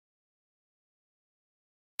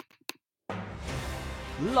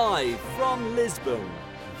Live from Lisbon,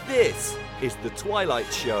 this is The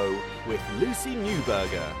Twilight Show with Lucy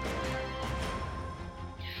Newberger.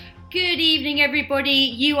 Good evening, everybody.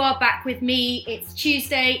 You are back with me. It's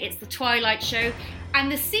Tuesday, it's The Twilight Show,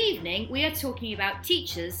 and this evening we are talking about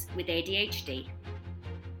teachers with ADHD.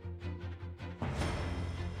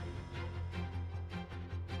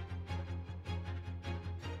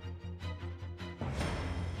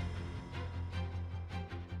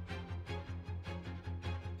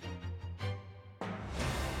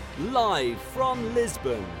 Live from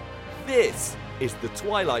Lisbon, this is The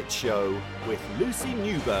Twilight Show with Lucy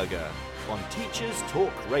Newberger on Teachers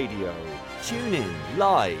Talk Radio. Tune in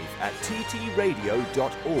live at ttradio.org,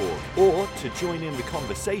 or to join in the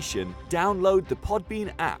conversation, download the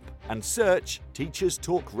Podbean app and search Teachers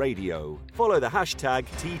Talk Radio. Follow the hashtag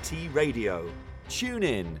TTRadio. Tune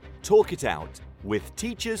in, talk it out with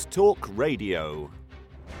Teachers Talk Radio.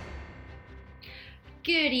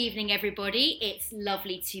 Good evening, everybody. It's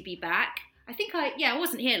lovely to be back. I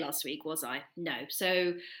wasn't here last week, was I? No.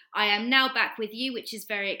 So I am now back with you, which is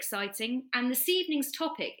very exciting. And this evening's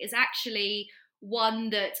topic is actually one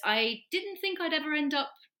that I didn't think I'd ever end up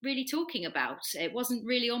really talking about. It wasn't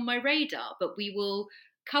really on my radar, but we will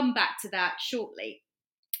come back to that shortly.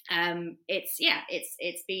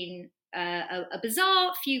 It's been a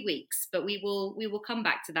bizarre few weeks, but we will come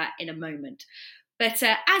back to that in a moment. But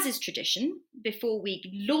as is tradition, before we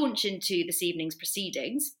launch into this evening's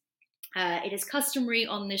proceedings, it is customary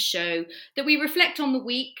on this show that we reflect on the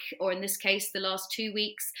week, or in this case, the last 2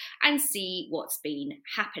 weeks, and see what's been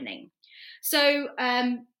happening. So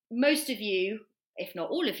most of you, if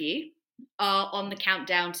not all of you, are on the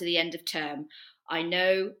countdown to the end of term. I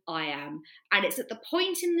know I am. And it's at the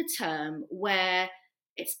point in the term where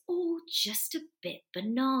it's all just a bit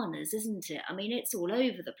bananas, isn't it? I mean, it's all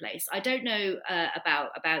over the place. I don't know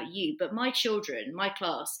about you, but my children, my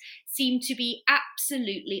class, seem to be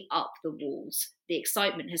absolutely up the walls. The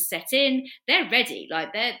excitement has set in. They're ready.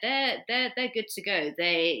 Like they're good to go.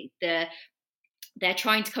 They're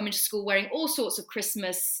trying to come into school wearing all sorts of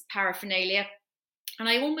Christmas paraphernalia. And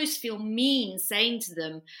I almost feel mean saying to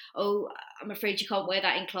them, "Oh, I'm afraid you can't wear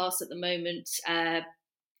that in class at the moment.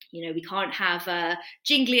 We can't have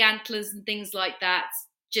jingly antlers and things like that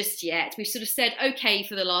just yet." We've sort of said okay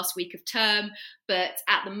for the last week of term, but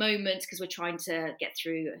at the moment, because we're trying to get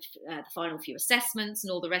through the final few assessments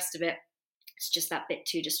and all the rest of it, it's just that bit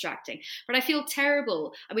too distracting. But I feel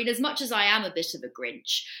terrible. I mean, as much as I am a bit of a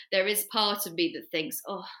Grinch, there is part of me that thinks,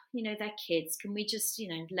 oh, they're kids. Can we just,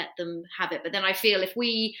 let them have it? But then I feel if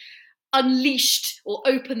we unleashed or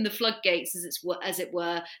opened the floodgates, as it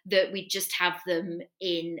were, that we'd just have them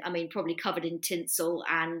probably covered in tinsel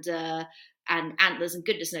and antlers and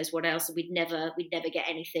goodness knows what else, and we'd never get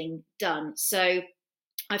anything done. So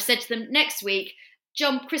I've said to them, next week,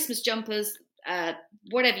 Christmas jumpers,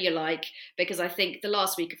 whatever you like, because I think the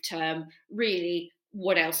last week of term, really,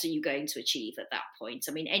 what else are you going to achieve at that point?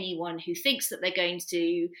 I mean, anyone who thinks that they're going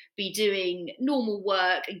to be doing normal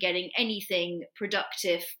work and getting anything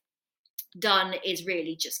productive done is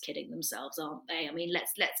really just kidding themselves, aren't they? I mean,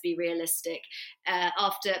 let's be realistic.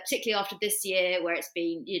 Particularly after this year, where it's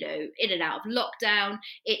been, in and out of lockdown,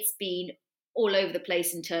 it's been all over the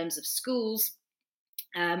place in terms of schools,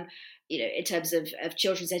 in terms of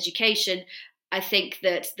children's education. I think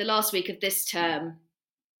that the last week of this term,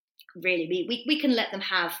 really, we can let them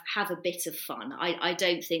have a bit of fun. I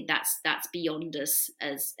don't think that's beyond us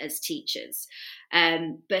as teachers.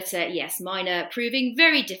 But yes, mine are proving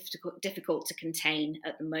very difficult to contain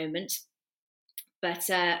at the moment. But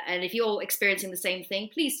and if you're experiencing the same thing,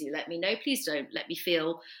 please do let me know. Please don't let me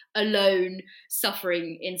feel alone,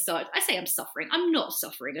 suffering inside. I say I'm suffering. I'm not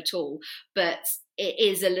suffering at all. But it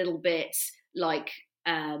is a little bit like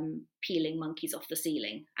peeling monkeys off the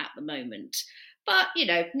ceiling at the moment. But,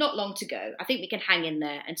 not long to go. I think we can hang in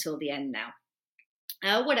there until the end now.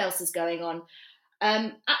 What else is going on?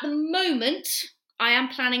 At the moment, I am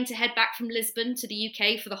planning to head back from Lisbon to the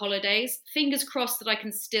UK for the holidays. Fingers crossed that I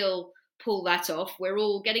can still pull that off. We're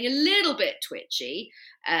all getting a little bit twitchy.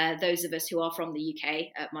 Those of us who are from the UK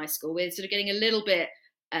at my school, we're sort of getting a little bit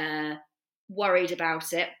worried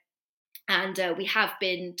about it. And we have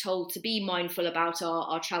been told to be mindful about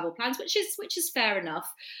our travel plans, which is fair enough.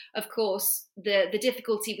 Of course, the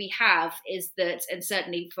difficulty we have is that, and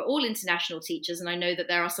certainly for all international teachers, and I know that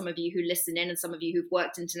there are some of you who listen in and some of you who've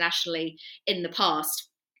worked internationally in the past,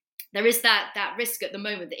 there is that risk at the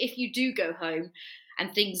moment that if you do go home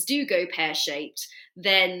and things do go pear-shaped,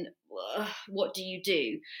 then what do you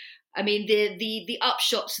do? I mean, the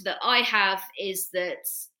upshot that I have is that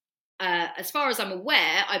as far as I'm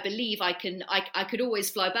aware, I believe I could always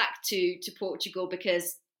fly back to Portugal,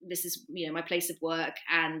 because this is, my place of work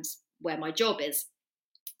and where my job is.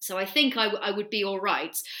 So I think I would be all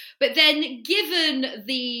right. But then, given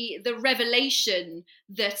the revelation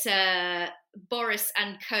that Boris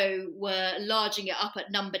and co were larging it up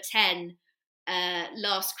at number 10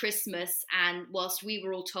 last Christmas, and whilst we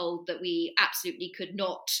were all told that we absolutely could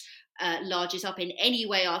not large it up in any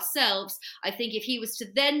way ourselves, I think if he was to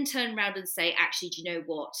then turn around and say, actually, do you know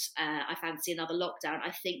what, I fancy another lockdown, I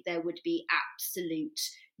think there would be absolute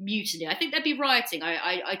mutiny. I think there'd be rioting.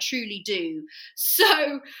 I truly do.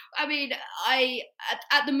 So, I mean,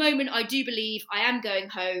 at the moment, I do believe I am going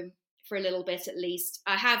home for a little bit at least.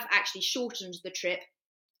 I have actually shortened the trip.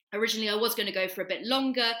 Originally, I was going to go for a bit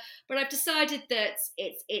longer, but I've decided that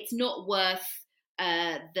it's not worth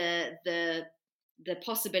the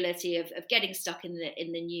possibility of getting stuck in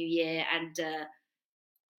the new year and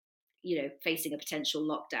facing a potential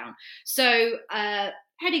lockdown. So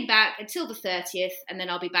heading back until the 30th, and then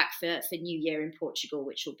I'll be back for New Year in Portugal,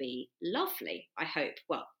 which will be lovely, I hope.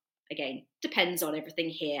 Well, again, depends on everything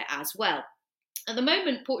here as well. At the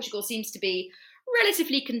moment, Portugal seems to be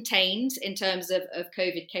relatively contained in terms of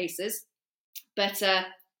COVID cases, but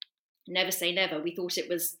never say never. We thought it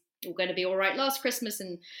was all going to be all right last Christmas,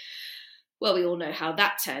 and well, we all know how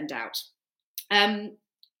that turned out. And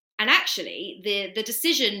actually, the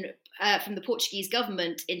decision from the Portuguese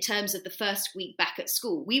government in terms of the first week back at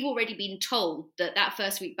school, we've already been told that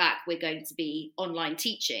first week back we're going to be online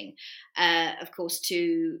teaching, of course,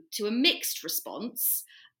 to a mixed response.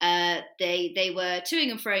 They were toing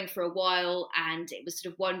and froing for a while, and it was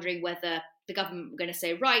sort of wondering whether the government were going to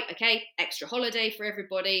say, right, okay, extra holiday for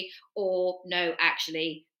everybody, or no,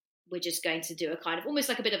 actually, we're just going to do a kind of almost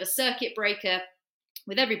like a bit of a circuit breaker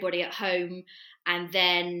with everybody at home, and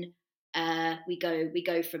then we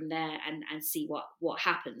go from there and see what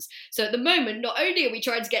happens. So at the moment, not only are we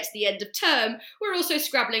trying to get to the end of term, we're also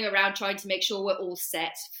scrabbling around trying to make sure we're all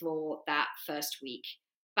set for that first week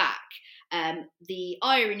back. The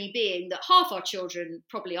irony being that half our children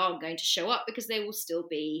probably aren't going to show up because they will still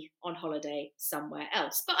be on holiday somewhere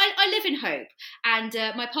else. But I live in hope, and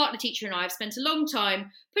my partner teacher and I have spent a long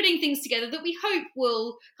time putting things together that we hope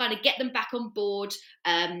will kind of get them back on board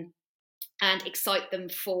and excite them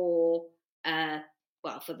for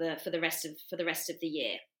the rest of the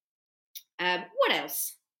year. What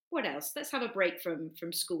else? Let's have a break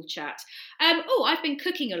from school chat. I've been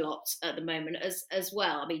cooking a lot at the moment as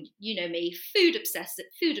well. I mean, you know me, food obsessed,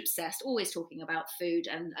 always talking about food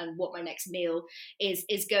and what my next meal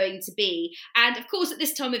is going to be. And of course, at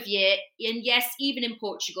this time of year, and yes, even in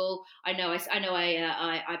Portugal, I know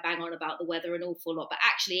I bang on about the weather an awful lot, but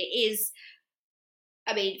actually it is.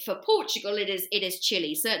 I mean, for Portugal, it is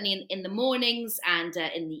chilly. Certainly in the mornings and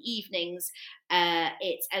in the evenings.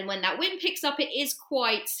 And when that wind picks up, it is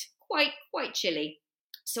quite chilly.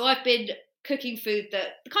 So I've been cooking the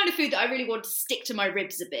kind of food that I really want to stick to my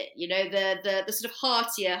ribs a bit. You know, the sort of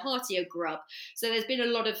heartier grub. So there's been a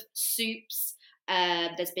lot of soups.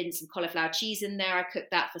 There's been some cauliflower cheese in there. I cooked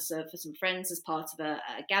that for some friends as part of a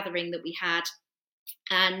gathering that we had,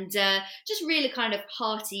 and just really kind of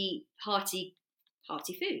hearty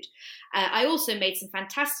food. I also made some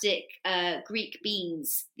fantastic Greek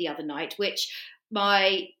beans the other night, which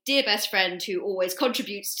my dear best friend, who always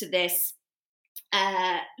contributes to this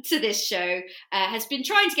show, has been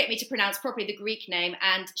trying to get me to pronounce properly the Greek name,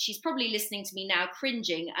 and she's probably listening to me now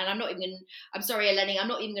cringing, and I'm sorry, Eleni, I'm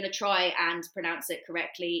not even going to try and pronounce it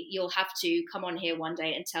correctly. You'll have to come on here one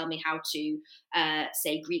day and tell me how to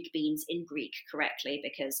say Greek beans in Greek correctly,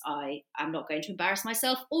 because I am not going to embarrass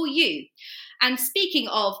myself or you. And speaking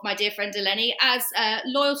of my dear friend Eleni, as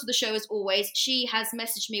loyal to the show as always, she has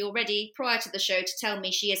messaged me already prior to the show to tell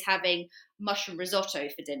me she is having mushroom risotto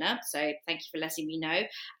for dinner, so thank you for letting me know.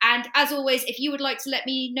 And as always, if you would like to let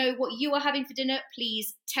me know what you are having for dinner,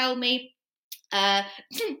 please tell me.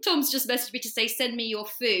 Tom's just messaged me to say send me your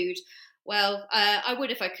food. Well, I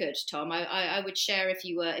would if I could, Tom. I would share if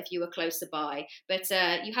you were closer by, but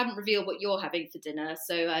you haven't revealed what you're having for dinner,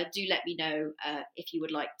 so do let me know if you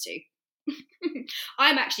would like to.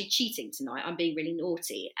 I'm actually cheating tonight. I'm being really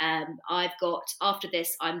naughty. After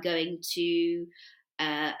this, I'm going to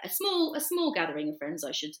a small gathering of friends,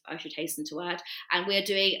 I should hasten to add, and we're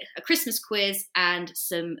doing a Christmas quiz and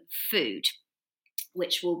some food,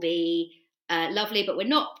 which will be lovely. But we're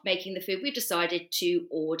not making the food. We've decided to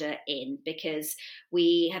order in because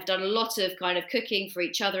we have done a lot of kind of cooking for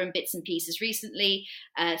each other and bits and pieces recently.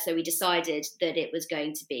 So we decided that it was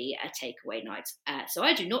going to be a takeaway night. So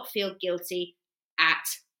I do not feel guilty at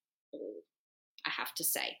all. I have to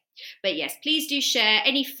say. But yes, please do share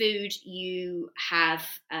any food you have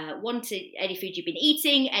wanted, any food you've been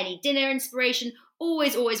eating, any dinner inspiration.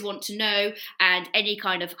 Always want to know, and any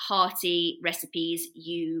kind of hearty recipes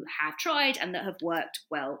you have tried and that have worked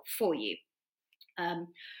well for you.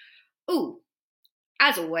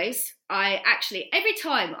 As always, I actually, every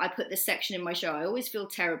time I put this section in my show, I always feel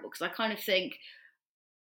terrible because I kind of think,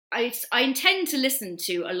 I intend to listen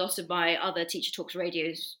to a lot of my other Teacher Talks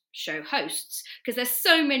radio show hosts because there's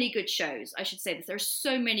so many good shows. I should say this, there are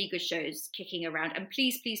so many good shows kicking around, and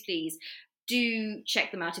please do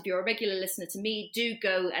check them out. If you're a regular listener to me, do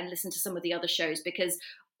go and listen to some of the other shows, because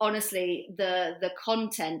honestly, the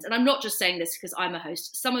content, and I'm not just saying this because I'm a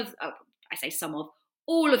host,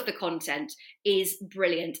 all of the content is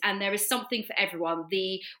brilliant, and there is something for everyone.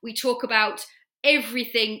 We talk about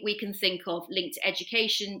everything we can think of linked to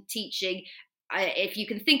education, teaching. If you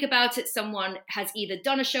can think about it, someone has either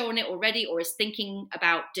done a show on it already or is thinking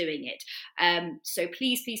about doing it. So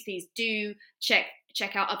please do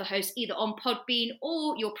check out other hosts either on Podbean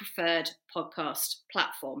or your preferred podcast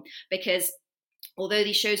platform, because although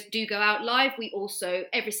these shows do go out live,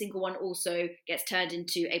 every single one also gets turned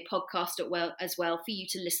into a podcast as well for you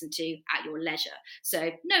to listen to at your leisure.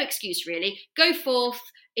 So no excuse really. Go forth.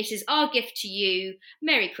 It is our gift to you.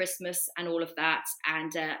 Merry Christmas and all of that.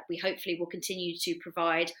 And we hopefully will continue to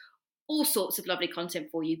provide all sorts of lovely content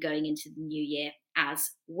for you going into the new year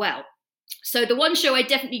as well. So the one show I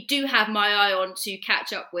definitely do have my eye on to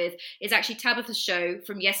catch up with is actually Tabitha's show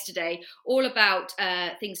from yesterday, all about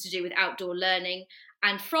things to do with outdoor learning.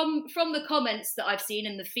 And from the comments that I've seen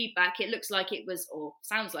and the feedback, it looks like it was, or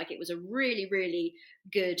sounds like it was, a really, really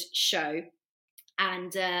good show.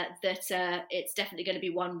 And that it's definitely going to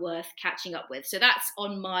be one worth catching up with. So that's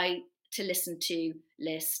on my to listen to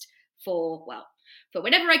list for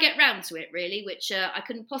whenever I get round to it, really, which I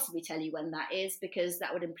couldn't possibly tell you when that is, because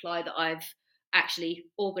that would imply that I've actually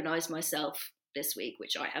organised myself this week,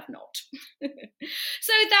 which I have not.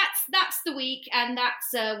 So that's the week, and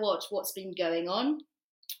that's what's been going on.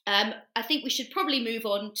 I think we should probably move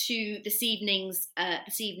on to this evening's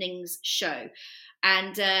show.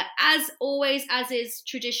 And as always, as is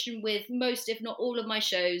tradition with most, if not all of my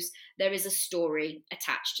shows, there is a story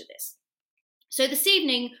attached to this. So this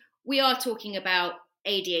evening, we are talking about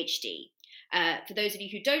ADHD. For those of you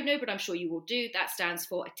who don't know, but I'm sure you will do, that stands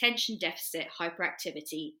for Attention Deficit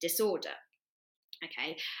Hyperactivity Disorder.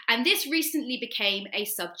 Okay, and this recently became a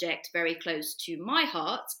subject very close to my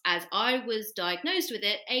heart, as I was diagnosed with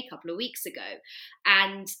it a couple of weeks ago.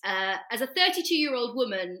 And as a 32-year-old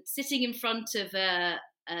woman sitting in front of a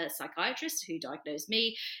psychiatrist who diagnosed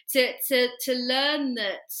me, to learn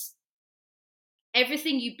that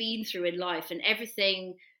everything you've been through in life and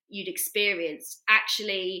everything you'd experienced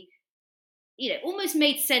actually, almost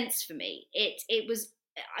made sense for me. It was,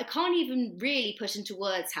 I can't even really put into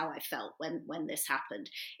words how I felt when this happened.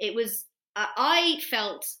 It was, I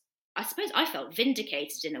suppose I felt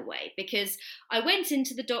vindicated in a way, because I went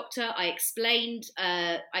into the doctor, I explained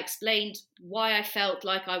why I felt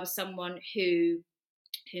like I was someone who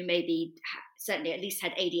maybe certainly at least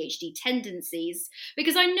had ADHD tendencies,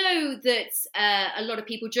 because I know that a lot of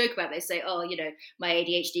people joke about this, say, oh, my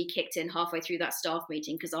ADHD kicked in halfway through that staff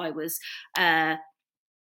meeting because I was,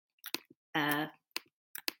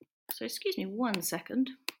 so excuse me 1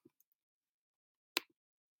 second.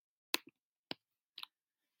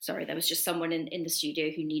 Sorry, there was just someone in the studio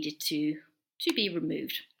who needed to be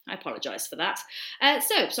removed. I apologise for that.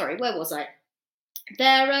 So, sorry, where was I?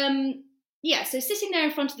 So sitting there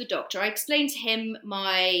in front of the doctor, I explained to him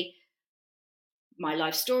my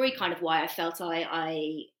life story, kind of why I felt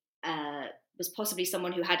I was possibly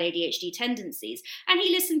someone who had ADHD tendencies. And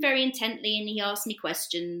he listened very intently, and he asked me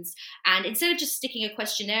questions. And instead of just sticking a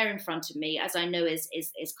questionnaire in front of me, as I know is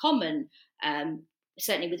common,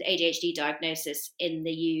 certainly with ADHD diagnosis in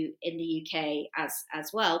the UK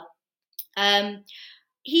as well,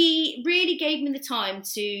 he really gave me the time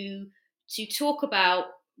to talk about,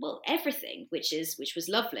 well, everything, which was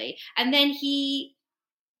lovely. And then he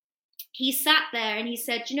sat there and he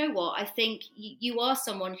said, you know what, I think you are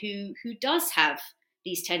someone who does have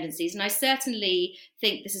these tendencies, and I certainly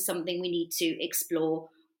think this is something we need to explore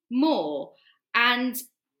more. And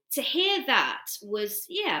to hear that was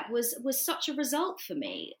such a result for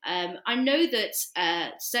me. I know that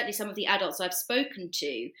certainly some of the adults I've spoken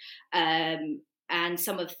to, and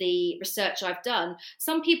some of the research I've done,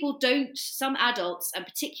 some adults, and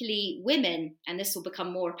particularly women, and this will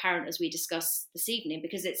become more apparent as we discuss this evening,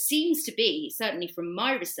 because it seems to be, certainly from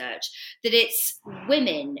my research, that it's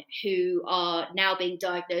women who are now being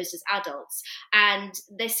diagnosed as adults. And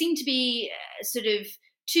there seem to be sort of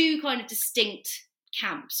two kind of distinct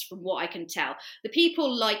camps from what I can tell. The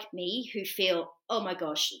people like me who feel, oh my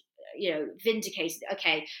gosh, vindicated.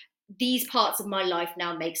 Okay, these parts of my life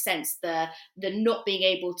now make sense. The not being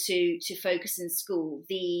able to focus in school,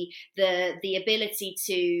 the ability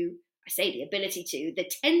to, the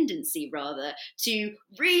tendency rather to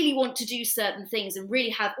really want to do certain things and really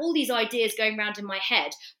have all these ideas going around in my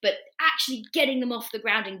head, but actually getting them off the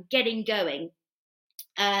ground and getting going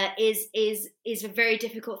is a very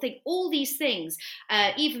difficult thing. All these things,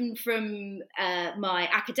 even from my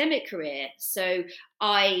academic career. So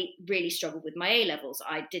I really struggled with my A levels.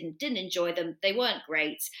 I didn't enjoy them. They weren't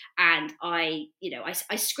great, and I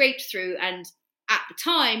scraped through. And at the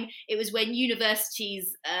time, it was when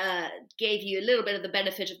universities gave you a little bit of the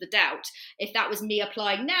benefit of the doubt. If that was me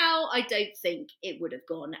applying now, I don't think it would have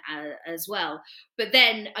gone as well. But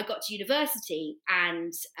then I got to university,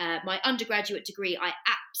 and my undergraduate degree I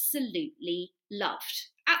absolutely loved.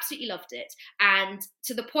 Absolutely loved it. And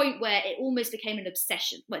to the point where it almost became an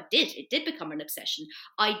obsession. Well, it did become an obsession.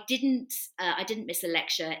 I didn't miss a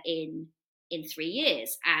lecture in 3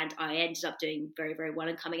 years, and I ended up doing very, very well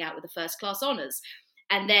and coming out with a first class honours.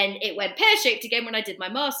 And then it went pear-shaped again when I did my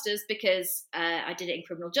master's, because I did it in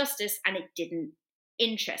criminal justice and it didn't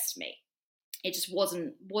interest me. It just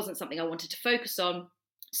wasn't something I wanted to focus on,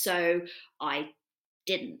 so I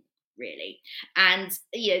didn't really. And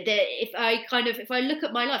if I look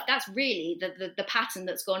at my life, that's really the pattern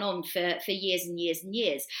that's gone on for years and years and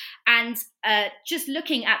years. And just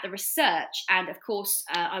looking at the research, and of course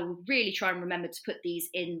I will really try and remember to put these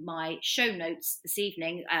in my show notes this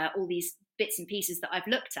evening, all these bits and pieces that I've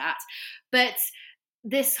looked at, but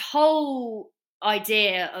this whole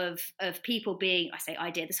idea of people being,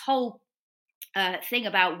 this whole thing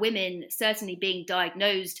about women certainly being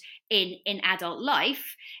diagnosed in adult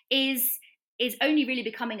life is only really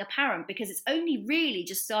becoming apparent, because it's only really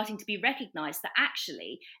just starting to be recognized that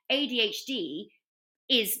actually ADHD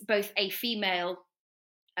is both a female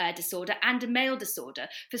disorder and a male disorder.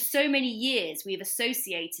 For so many years, we've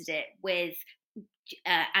associated it with,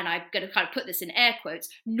 and I'm going to kind of put this in air quotes,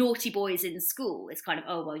 naughty boys in school. It's kind of,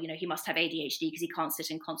 oh, well, he must have ADHD because he can't sit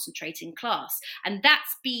and concentrate in class. And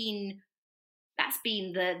that's been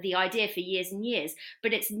the idea for years and years.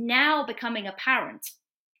 But it's now becoming apparent,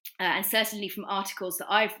 and certainly from articles that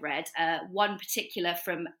I've read, one particular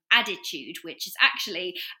from Additude, which is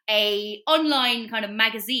actually a online kind of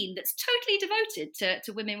magazine that's totally devoted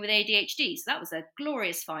to women with ADHD. So that was a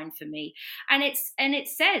glorious find for me. And it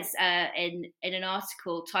says in an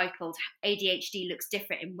article titled "ADHD Looks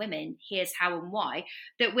Different in Women, Here's How and Why,"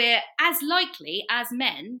 that we're as likely as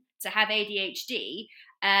men to have ADHD,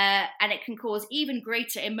 and it can cause even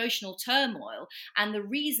greater emotional turmoil. And the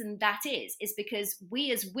reason that is because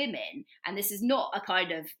we as women, and this is not a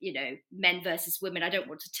kind of, men versus women, I don't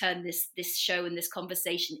want to turn this show and this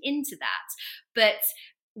conversation into that, but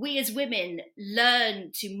we as women learn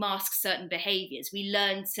to mask certain behaviors. We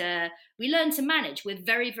learn to manage. We're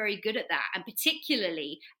very, very good at that. And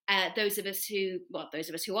particularly those of us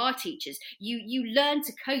who are teachers, you learn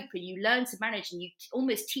to cope and you learn to manage, and you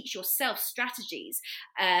almost teach yourself strategies.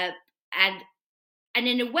 And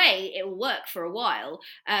in a way, it will work for a while.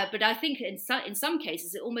 But I think in some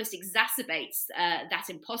cases, it almost exacerbates that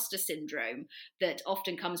imposter syndrome that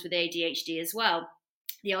often comes with ADHD as well.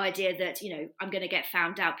 The idea that, I'm going to get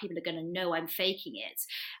found out, people are going to know I'm faking it.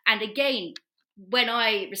 And again, when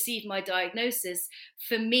I received my diagnosis,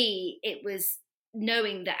 for me, it was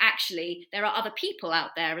knowing that actually there are other people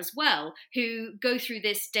out there as well who go through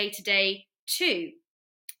this day to day too.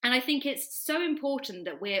 And I think it's so important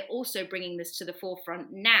that we're also bringing this to the forefront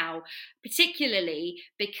now, particularly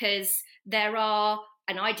because there are,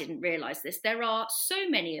 and I didn't realise this, there are so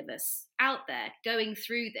many of us out there going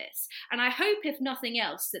through this. And I hope, if nothing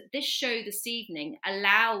else, that this show this evening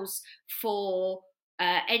allows for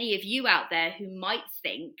any of you out there who might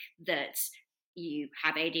think that you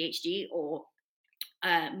have ADHD or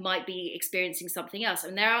might be experiencing something else.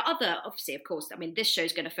 And there are other, obviously, of course, this show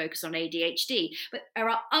is going to focus on ADHD, but there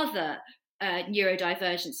are other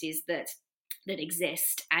neurodivergencies that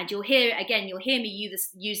exist. And you'll hear me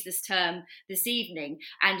use this term this evening.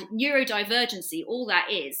 And neurodivergency, all that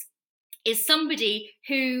is somebody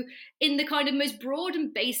who, in the kind of most broad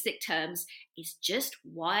and basic terms, is just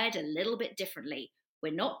wired a little bit differently.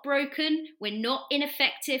 We're not broken, we're not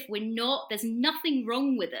ineffective, there's nothing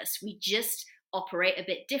wrong with us. We just operate a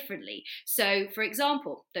bit differently. So, for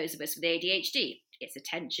example, those of us with ADHD, it's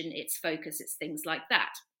attention, it's focus, it's things like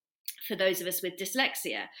that. for those of us with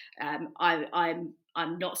dyslexia.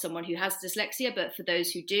 I'm not someone who has dyslexia, but for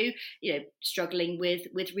those who do, struggling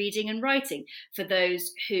with reading and writing. For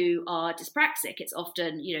those who are dyspraxic, it's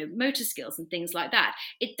often, motor skills and things like that.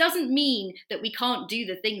 It doesn't mean that we can't do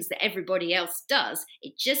the things that everybody else does.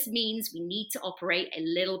 It just means we need to operate a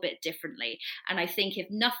little bit differently. And I think if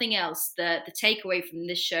nothing else, the takeaway from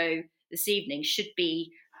this show this evening should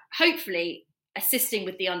be hopefully assisting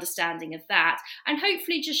with the understanding of that, and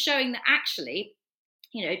hopefully just showing that actually,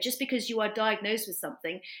 just because you are diagnosed with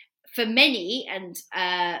something, for many and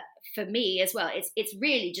for me as well, it's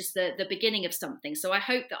really just the beginning of something. So I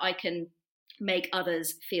hope that I can make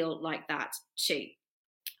others feel like that too.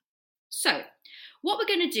 So what we're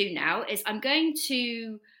going to do now is I'm going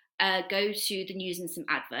to go to the news and some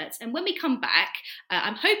adverts. And when we come back,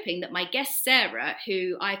 I'm hoping that my guest Sarah,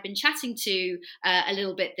 who I've been chatting to a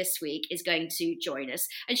little bit this week, is going to join us.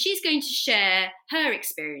 And she's going to share her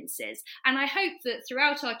experiences. And I hope that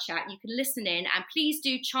throughout our chat, you can listen in and please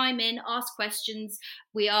do chime in, ask questions.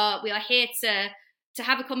 We are here to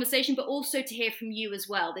have a conversation, but also to hear from you as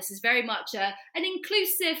well. This is very much an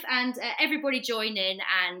inclusive and everybody join in.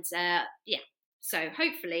 And so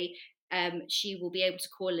hopefully she will be able to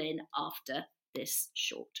call in after this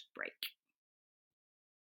short break.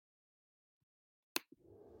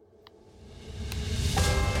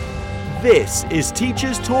 This is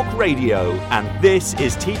Teachers Talk Radio, and this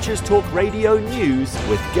is Teachers Talk Radio News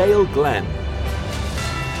with Gail Glenn.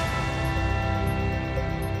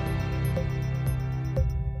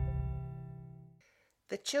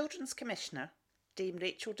 The Children's Commissioner, Dame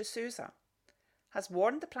Rachel de Souza, has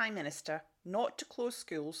warned the Prime Minister not to close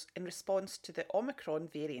schools in response to the Omicron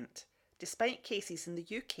variant, despite cases in the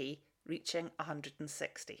UK reaching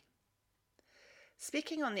 160.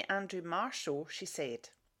 Speaking on the Andrew Marr show, she said,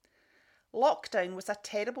 "Lockdown was a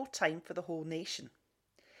terrible time for the whole nation.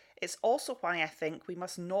 It's also why I think we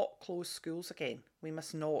must not close schools again. We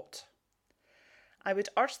must not. I would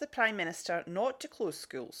urge the Prime Minister not to close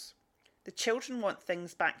schools. The children want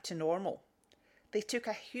things back to normal. They took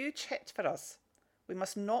a huge hit for us. We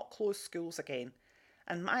must not close schools again,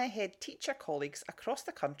 and my head teacher colleagues across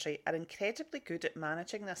the country are incredibly good at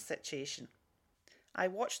managing this situation. I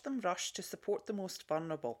watched them rush to support the most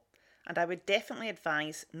vulnerable, and I would definitely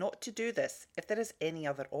advise not to do this if there is any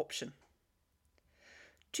other option."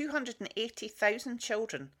 280,000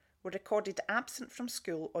 children were recorded absent from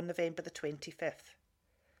school on November the 25th,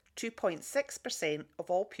 2.6% of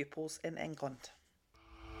all pupils in England.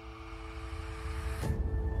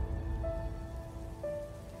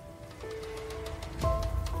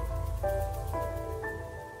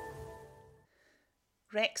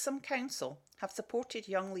 Wrexham Council have supported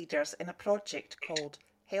young leaders in a project called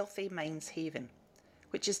Healthy Minds Haven,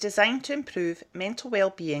 which is designed to improve mental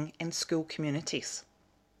well-being in school communities.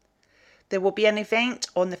 There will be an event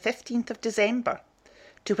on the 15th of December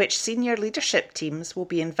to which senior leadership teams will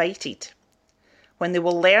be invited, when they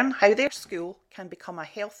will learn how their school can become a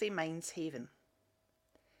Healthy Minds Haven.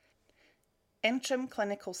 Interim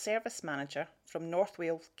Clinical Service Manager from North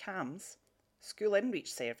Wales CAMHS, School InReach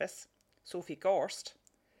Service, Sophie Gorst,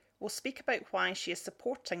 will speak about why she is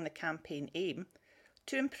supporting the campaign aim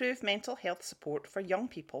to improve mental health support for young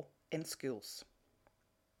people in schools.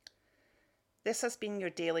 This has been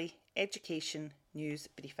your daily education news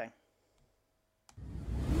briefing.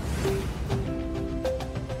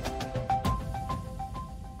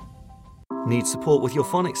 Need support with your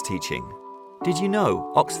phonics teaching? Did you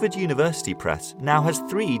know Oxford University Press now has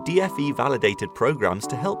 3 DFE validated programs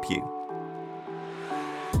to help you?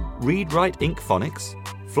 Read Write Inc Phonics,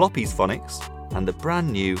 Floppy's Phonics, and the brand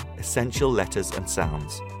new Essential Letters and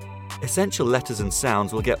Sounds. Essential Letters and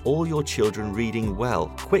Sounds will get all your children reading well,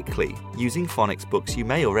 quickly, using phonics books you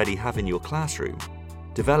may already have in your classroom.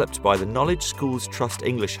 Developed by the Knowledge Schools Trust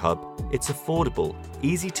English Hub, it's affordable,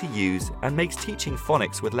 easy to use, and makes teaching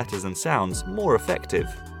phonics with letters and sounds more effective.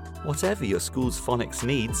 Whatever your school's phonics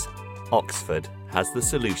needs, Oxford has the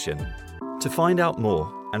solution. To find out more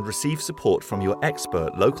and receive support from your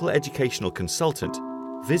expert local educational consultant,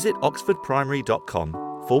 visit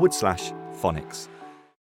oxfordprimary.com/phonics.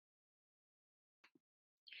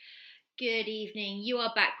 Good evening. You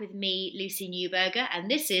are back with me, Lucy Newberger,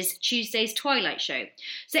 and this is Tuesday's Twilight Show.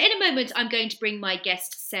 So in a moment, I'm going to bring my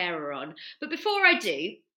guest Sarah on. But before I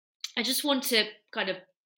do, I just want to kind of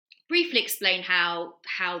briefly explain how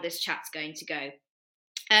this chat's going to go.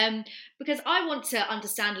 Because I want to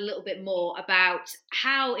understand a little bit more about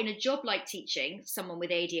how, in a job like teaching, someone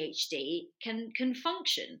with ADHD can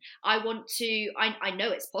function. I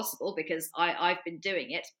know it's possible because I've been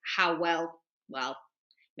doing it. How well,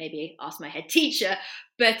 maybe ask my head teacher.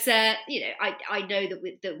 But I know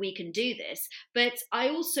that we can do this. But I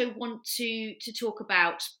also want to talk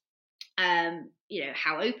about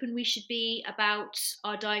how open we should be about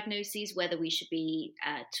our diagnoses, whether we should be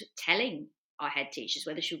telling our head teachers,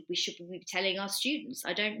 whether we should be telling our students.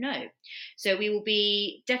 I don't know. So we will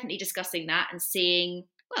be definitely discussing that and seeing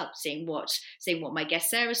what my guest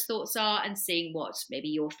Sarah's thoughts are, and seeing what maybe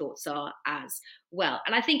your thoughts are as well.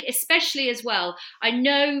 And I think especially as well, I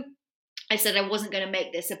know I said I wasn't going to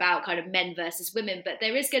make this about kind of men versus women, but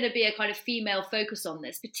there is going to be a kind of female focus on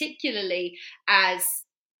this, particularly as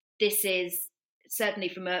this is certainly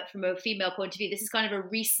from a female point of view. This is kind of a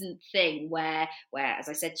recent thing where, as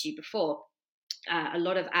I said to you before, a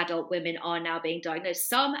lot of adult women are now being diagnosed,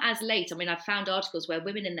 some as late. I mean, I've found articles where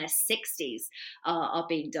women in their 60s are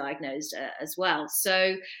being diagnosed as well.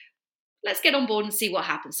 So let's get on board and see what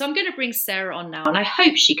happens. So I'm going to bring Sarah on now, and I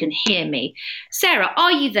hope she can hear me. Sarah,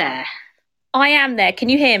 are you there? I am there. Can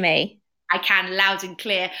you hear me? I can, loud and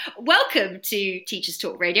clear. Welcome to Teachers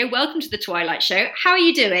Talk Radio. Welcome to the Twilight Show. How are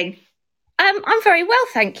you doing? I'm very well,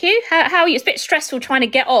 thank you. How are you? It's a bit stressful trying to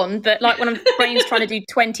get on, but like when my brain's trying to do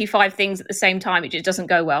 25 things at the same time, it just doesn't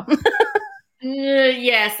go well.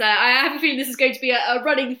 Yes, I have a feeling this is going to be a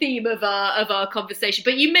running theme of our conversation.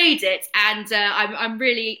 But you made it, and I'm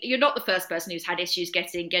really. You're not the first person who's had issues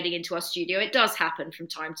getting into our studio. It does happen from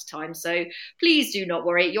time to time, so please do not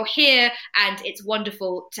worry. You're here, and it's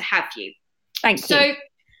wonderful to have you. Thank you. So,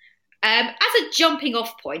 as a jumping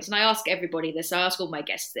off point, and I ask everybody this, I ask all my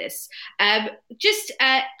guests this,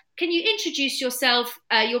 can you introduce yourself,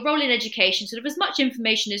 your role in education, sort of as much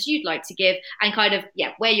information as you'd like to give, and kind of,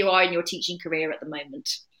 where you are in your teaching career at the moment?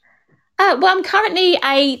 Well, I'm currently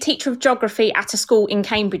a teacher of geography at a school in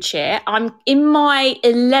Cambridgeshire. I'm in my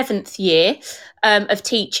 11th year of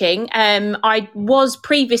teaching. I was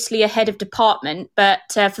previously a head of department, but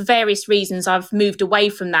for various reasons, I've moved away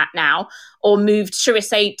from that now, or moved, should I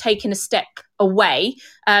say, taken a step away.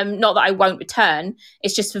 Not that I won't return.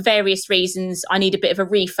 It's just for various reasons I need a bit of a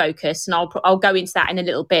refocus, and I'll go into that in a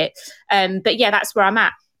little bit. But yeah, that's where I'm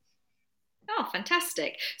at. Oh,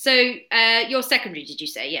 fantastic. So you're secondary, did you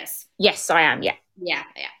say? Yes. Yes, I am. Yeah. Yeah.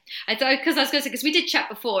 I thought, because I was going to say, because we did chat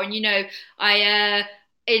before, and I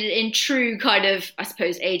in true kind of, I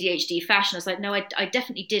suppose, ADHD fashion, I was like, no, I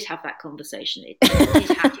definitely did have that conversation. It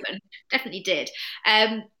did happen. Definitely did.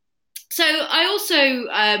 So I also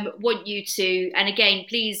want you to, and again,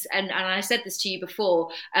 please, and I said this to you before,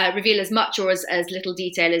 reveal as much or as little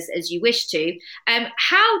detail as you wish to.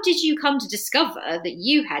 How did you come to discover that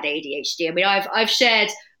you had ADHD? I mean, I've shared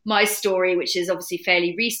my story, which is obviously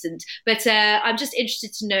fairly recent, but I'm just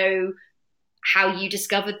interested to know how you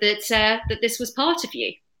discovered that this was part of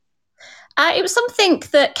you. It was something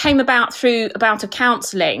that came about through a bout of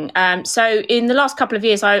counselling. So in the last couple of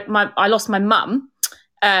years, I lost my mum.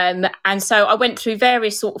 And so I went through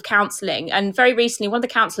various sort of counselling, and very recently one of the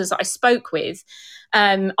counsellors that I spoke with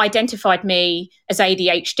identified me as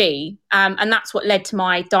ADHD, and that's what led to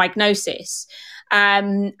my diagnosis.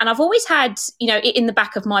 And I've always had, it in the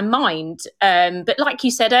back of my mind. But like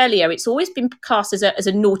you said earlier, it's always been classed as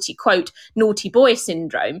a naughty, quote, naughty boy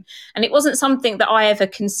syndrome. And it wasn't something that I ever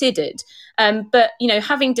considered. But,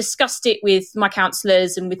 having discussed it with my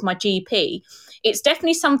counsellors and with my GP, it's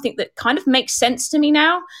definitely something that kind of makes sense to me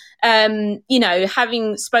now.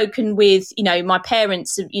 Having spoken with, my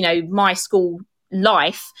parents, my school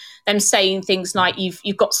life, them saying things like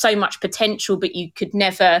you've got so much potential but you could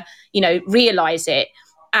never realize it,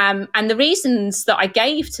 and the reasons that I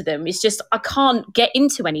gave to them is just I can't get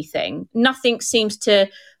into anything. Nothing seems to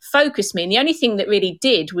focus me, and the only thing that really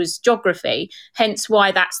did was geography, hence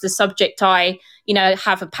why that's the subject I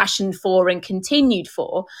have a passion for and continued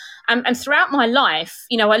for. And throughout my life,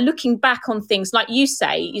 looking back on things like you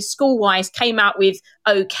say, school-wise came out with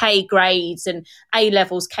okay grades, and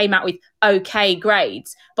A-levels came out with okay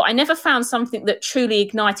grades, but I never found something that truly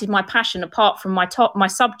ignited my passion apart from my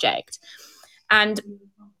subject. And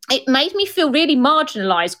it made me feel really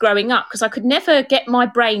marginalised growing up, because I could never get my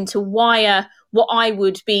brain to wire what I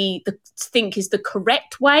would think is the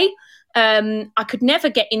correct way. I could never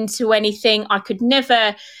get into anything. I could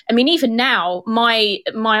never, even now, my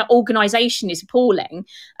organisation is appalling.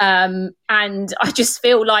 And I just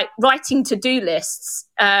feel like writing to-do lists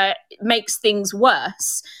makes things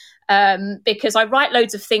worse, because I write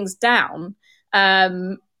loads of things down,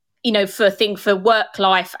 for work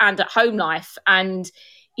life and at home life. And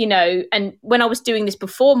when I was doing this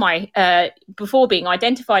before being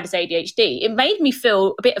identified as ADHD, it made me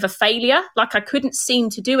feel a bit of a failure, like I couldn't seem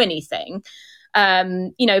to do anything.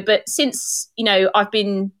 But since, I've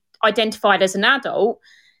been identified as an adult,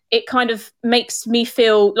 it kind of makes me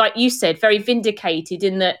feel, like you said, very vindicated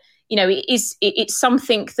in that, it's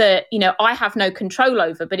something that, I have no control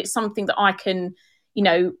over, but it's something that I can,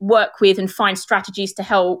 work with and find strategies to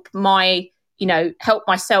help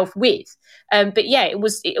myself with. But yeah, it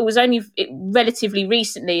was only relatively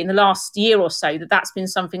recently, in the last year or so, that's been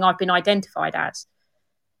something I've been identified as.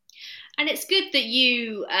 And it's good that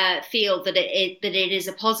you feel that it is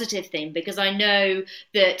a positive thing, because I know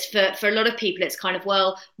that for a lot of people, it's kind of,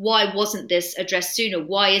 well, why wasn't this addressed sooner?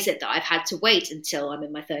 Why is it that I've had to wait until I'm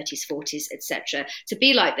in my 30s, 40s, etc., to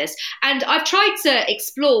be like this? And I've tried to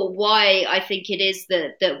explore why I think it is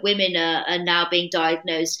that women are now being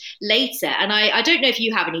diagnosed later. And I don't know if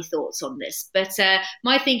you have any thoughts on this, but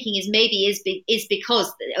my thinking is maybe is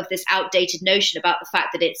because of this outdated notion about the fact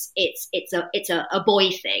that it's a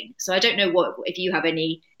boy thing. So I don't know if you have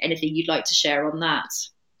anything you'd like to share on that.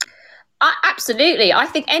 Absolutely. I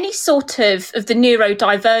think any sort of the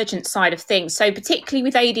neurodivergent side of things, so particularly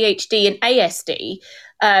with ADHD and ASD,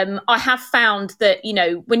 I have found that,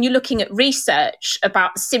 when you're looking at research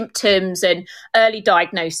about the symptoms and early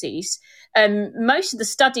diagnoses, most of the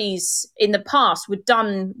studies in the past were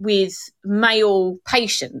done with male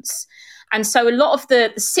patients. And so a lot of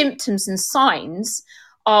the symptoms and signs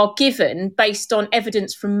are given based on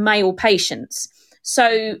evidence from male patients.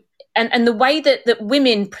 So, and the way that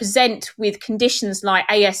women present with conditions like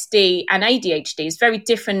ASD and ADHD is very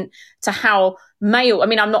different to how male, I'm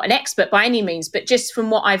not an expert by any means, but just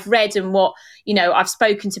from what I've read and what, I've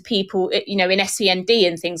spoken to people, in SEND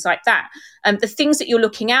and things like that, the things that you're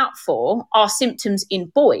looking out for are symptoms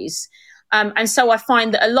in boys. And so I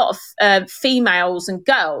find that a lot of females and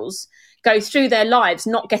girls go through their lives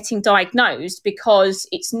not getting diagnosed because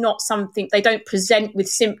it's not something, they don't present with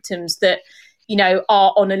symptoms that,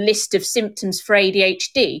 are on a list of symptoms for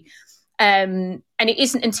ADHD. And it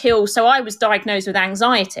isn't until, so I was diagnosed with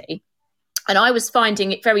anxiety, and I was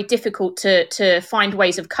finding it very difficult to find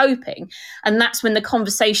ways of coping. And that's when the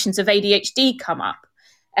conversations of ADHD come up.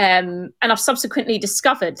 And I've subsequently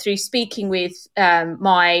discovered through speaking with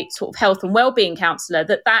my sort of health and wellbeing counsellor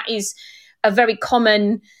that is a very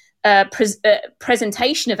common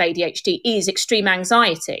presentation of ADHD is extreme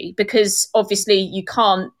anxiety, because obviously you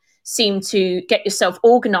can't seem to get yourself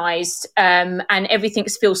organised, and everything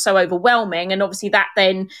feels so overwhelming, and obviously that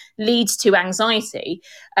then leads to anxiety.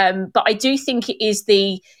 But I do think it is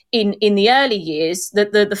in the early years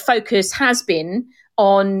that the focus has been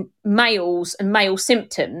on males and male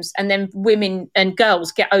symptoms, and then women and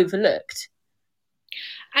girls get overlooked.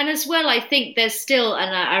 And as well, I think there's still,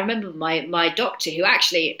 and I remember my doctor, who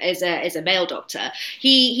actually is a male doctor,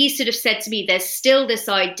 he sort of said to me, there's still this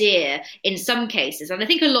idea in some cases, and I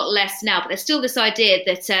think a lot less now, but there's still this idea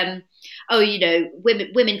that,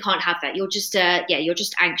 women can't have that. You're just, you're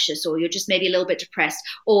just anxious, or you're just maybe a little bit depressed,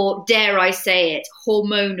 or dare I say it,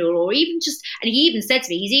 hormonal, or even just, and he even said to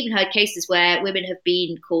me, he's even heard cases where women have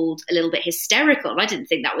been called a little bit hysterical. I didn't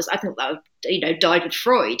think that was, I think that, died with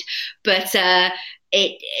Freud, but,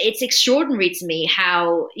 it's extraordinary to me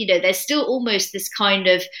how, there's still almost this kind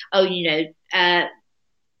of,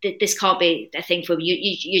 this can't be a thing for you.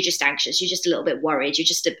 You're just anxious. You're just a little bit worried. You're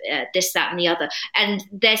just this, that, and the other. And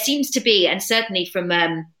there seems to be, and certainly from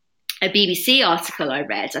a BBC article I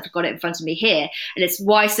read, I've got it in front of me here, and it's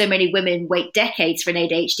why so many women wait decades for an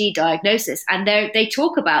ADHD diagnosis. And they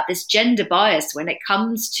talk about this gender bias when it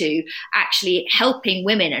comes to actually helping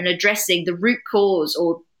women and addressing the root cause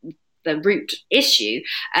or the root issue,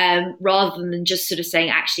 rather than just sort of saying,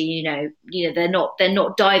 actually, they're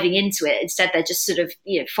not diving into it. Instead, they're just sort of,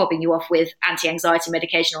 fobbing you off with anti-anxiety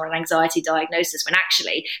medication or an anxiety diagnosis, when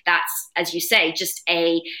actually that's, as you say,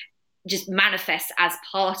 just manifests as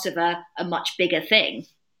part of a much bigger thing.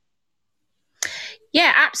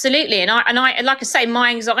 Yeah, absolutely. And I like I say, my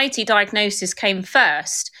anxiety diagnosis came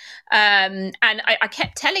first. And I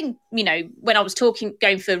kept telling, when I was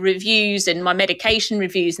going for reviews and my medication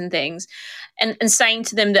reviews and things, and saying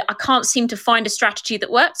to them that I can't seem to find a strategy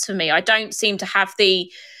that works for me. I don't seem to have the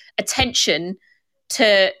attention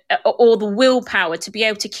or the willpower to be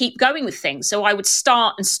able to keep going with things. So I would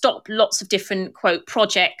start and stop lots of different, quote,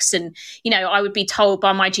 projects. And, I would be told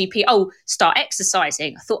by my GP, start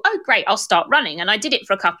exercising. I thought, great, I'll start running. And I did it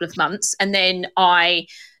for a couple of months. And then I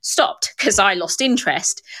stopped because I lost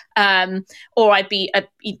interest, or I'd be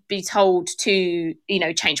told to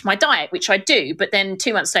change my diet, which I do, but then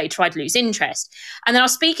 2 months later I'd lose interest. And then I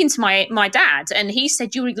was speaking to my dad, and he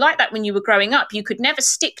said, you were like that when you were growing up. You could never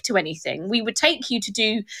stick to anything. We would take you to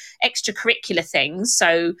do extracurricular things,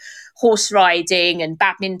 so horse riding and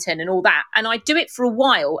badminton and all that. And I'd do it for a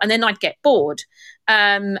while and then I'd get bored.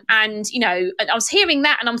 And, you know, I was hearing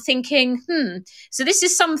that and I'm thinking, so this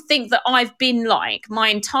is something that I've been like my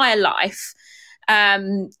entire life.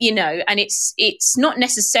 You know, and it's not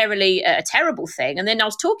necessarily a terrible thing. And then I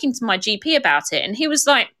was talking to my GP about it and he was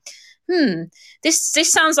like,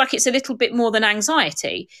 this sounds like it's a little bit more than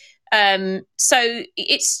anxiety. So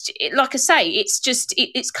it's like I say,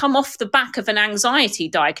 it's come off the back of an anxiety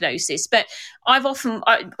diagnosis. But I've often,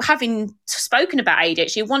 having spoken about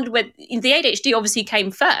ADHD, wondered whether the ADHD obviously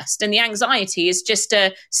came first and the anxiety is just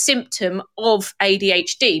a symptom of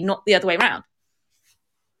ADHD, not the other way around.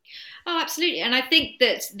 Oh, absolutely. And I think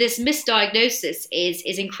that this misdiagnosis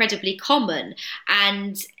is incredibly common.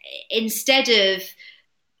 And instead of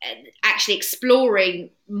actually exploring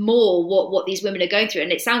more what these women are going through,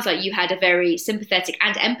 and it sounds like you had a very sympathetic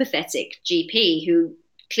and empathetic GP who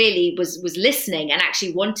clearly was listening and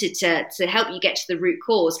actually wanted to help you get to the root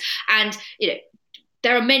cause. And, you know,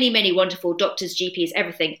 there are many, many wonderful doctors, GPs,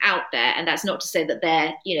 everything out there. And that's not to say that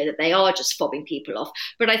that they are just fobbing people off.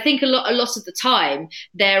 But I think a lot of the time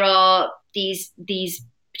there are these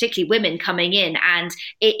particularly women coming in, and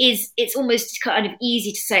it's almost kind of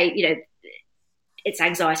easy to say, you know, it's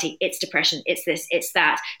anxiety, it's depression, it's this, it's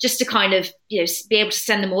that, just to kind of, you know, be able to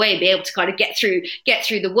send them away, be able to kind of get through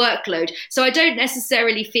the workload. So I don't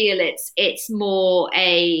necessarily feel it's more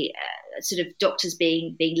a sort of doctors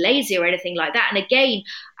being lazy or anything like that. And again,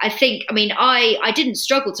 I think, I mean, I didn't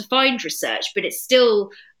struggle to find research, but it's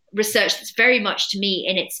still research that's very much, to me,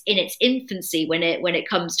 in its infancy when it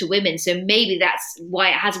comes to women. So maybe that's why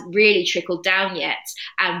it hasn't really trickled down yet,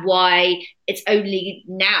 and why it's only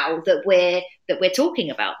now that we're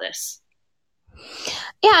talking about this.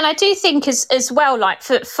 Yeah, and I do think as well, like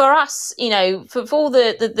for us, you know, for all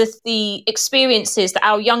the experiences that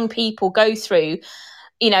our young people go through,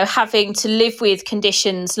 you know, having to live with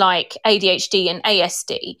conditions like ADHD and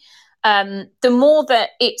ASD, the more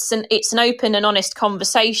that it's an open and honest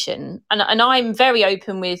conversation, and I'm very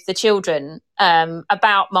open with the children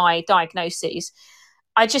about my diagnoses,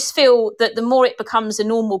 I just feel that the more it becomes a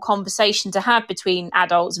normal conversation to have between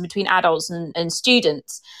adults and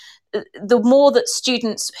students, the more that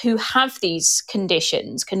students who have these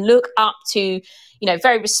conditions can look up to, you know,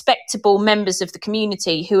 very respectable members of the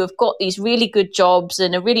community who have got these really good jobs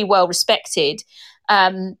and are really well respected,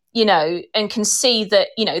 you know, and can see that,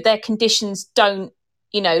 you know, their conditions don't,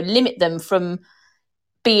 you know, limit them from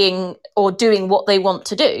being or doing what they want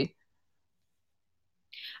to do.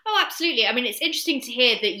 Oh, absolutely. I mean, it's interesting to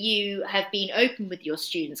hear that you have been open with your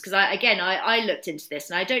students, because I looked into this,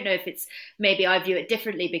 and I don't know if it's, maybe I view it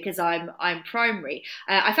differently because I'm primary.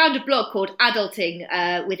 I found a blog called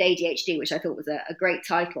Adulting with ADHD, which I thought was a great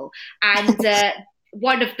title. And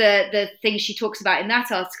one of the things she talks about in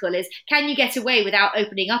that article is, can you get away without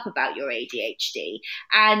opening up about your ADHD?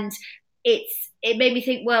 And it made me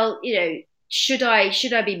think, well, you know, should I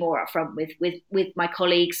be more upfront with my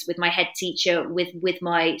colleagues, with my head teacher, with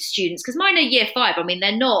my students? Because mine are year 5. I mean,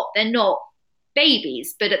 they're not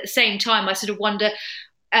babies, but at the same time, I sort of wonder,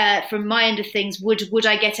 from my end of things, would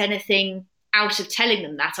I get anything out of telling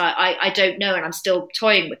them that? I don't know, and I'm still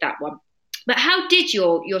toying with that one. But how did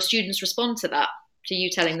your students respond to that? To you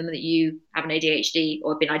telling them that you have an ADHD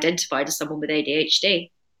or have been identified as someone with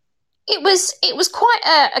ADHD? It was quite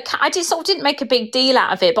I didn't make a big deal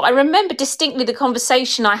out of it, but I remember distinctly the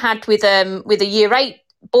conversation I had with a year 8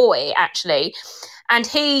 boy, actually, and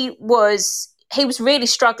he was really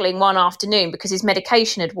struggling one afternoon because his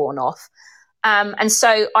medication had worn off, and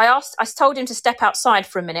so I told him to step outside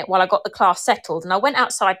for a minute while I got the class settled, and I went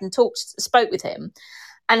outside and spoke with him,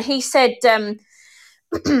 and he said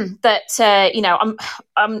that you know,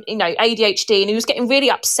 I'm you know, ADHD, and he was getting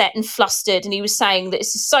really upset and flustered, and he was saying that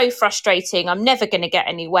this is so frustrating, I'm never going to get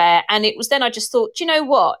anywhere. And it was then I just thought, do you know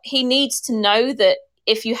what, he needs to know that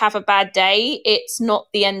if you have a bad day, it's not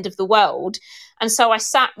the end of the world. And so I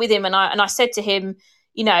sat with him and I said to him,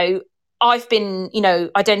 you know, I've been, you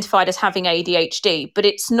know, identified as having ADHD, but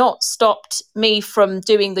it's not stopped me from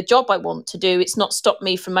doing the job I want to do. It's not stopped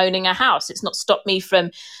me from owning a house. It's not stopped me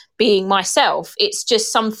from being myself. It's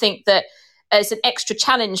just something that is an extra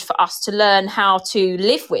challenge for us to learn how to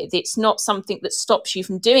live with. It's not something that stops you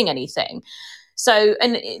from doing anything. So,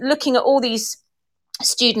 and looking at all these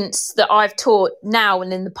students that I've taught now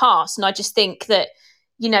and in the past, and I just think that,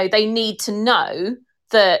 you know, they need to know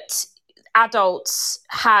that adults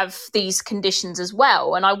have these conditions as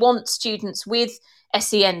well. And I want students with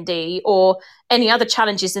SEND or any other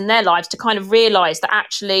challenges in their lives to kind of realise that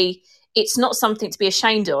actually it's not something to be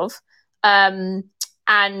ashamed of. And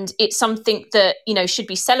And it's something that, should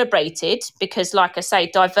be celebrated because, like I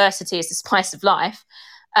say, diversity is the spice of life.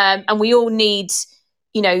 And we all need,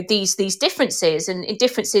 these differences, and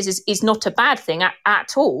differences is not a bad thing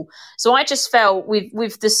at all. So I just felt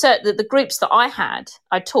with the groups that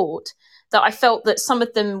I taught, that I felt that some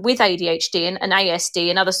of them with ADHD and ASD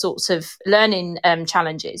and other sorts of learning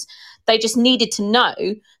challenges, they just needed to know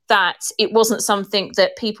that it wasn't something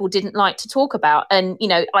that people didn't like to talk about. And,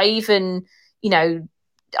 I even,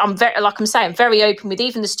 I'm very open with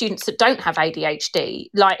even the students that don't have ADHD.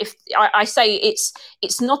 Like, if I say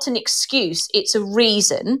it's not an excuse, it's a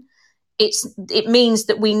reason. It means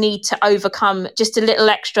that we need to overcome just a little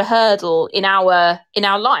extra hurdle in our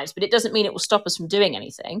lives, but it doesn't mean it will stop us from doing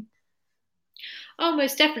anything. Oh,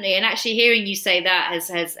 most definitely. And actually hearing you say that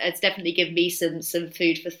has definitely given me some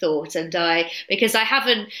food for thought. And because I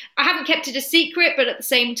haven't kept it a secret, but at the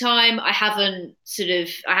same time, I haven't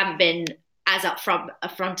been as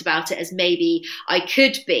upfront about it as maybe I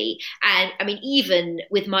could be. And I mean, even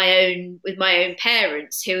with my own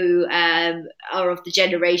parents, who are of the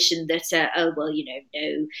generation that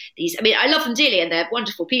know these. I mean, I love them dearly and they're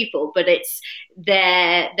wonderful people, but it's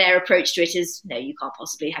their approach to it is, no, you can't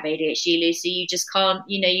possibly have ADHD, Lucy. You just can't.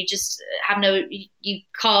 You just have no. You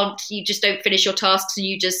can't. You just don't finish your tasks, and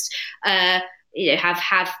you just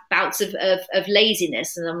have bouts of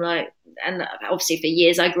laziness. And I'm like, and obviously for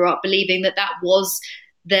years I grew up believing that was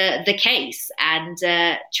the case, and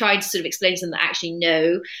trying to sort of explain to them that actually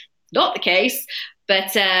no, not the case.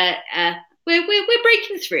 But we're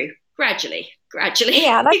breaking through gradually.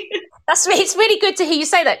 Yeah, it's really good to hear you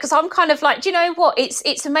say that, because I'm kind of like, do you know what?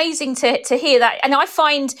 It's amazing to hear that, and I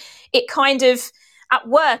find it kind of at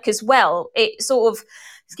work as well. It sort of,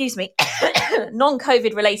 excuse me,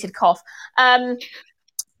 non-COVID related cough.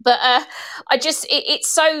 But it's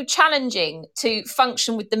so challenging to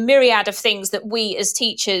function with the myriad of things that we as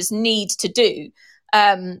teachers need to do,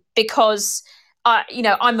 because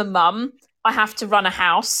I'm a mum, I have to run a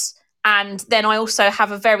house, and then I also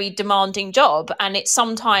have a very demanding job, and it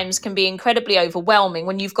sometimes can be incredibly overwhelming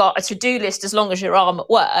when you've got a to-do list as long as your arm at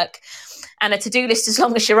work and a to-do list as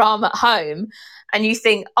long as your arm at home, and you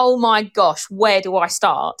think, oh my gosh, where do I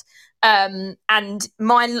start? And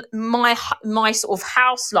my sort of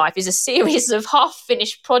house life is a series of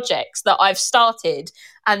half-finished projects that I've started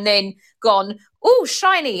and then gone, oh,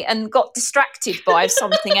 shiny, and got distracted by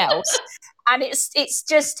something else. And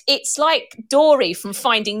it's like Dory from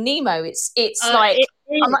Finding Nemo. I'm like,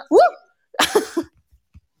 woo!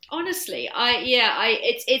 Honestly,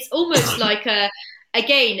 it's almost like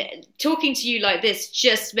again, talking to you like this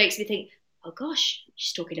just makes me think, oh gosh,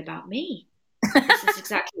 she's talking about me. This is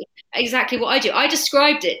exactly what I do. I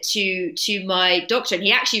described it to my doctor, and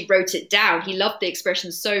he actually wrote it down. He loved the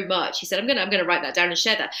expression so much. He said, I'm gonna write that down and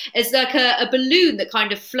share that. It's like a balloon that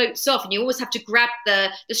kind of floats off, and you always have to grab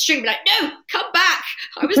the string and be like, no, come back.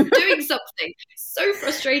 I was doing something. So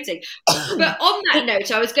frustrating. But on that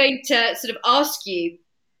note, I was going to sort of ask you,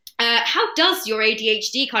 how does your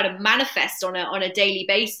ADHD kind of manifest on a daily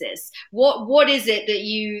basis? What is it that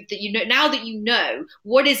you know now that you know?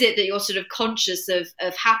 What is it that you're sort of conscious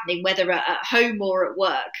of happening, whether at home or at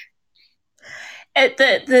work?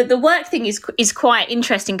 The work thing is quite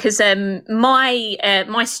interesting, because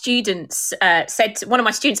my students one of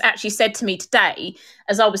my students actually said to me today,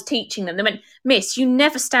 as I was teaching them, they went, Miss, you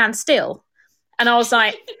never stand still. And I was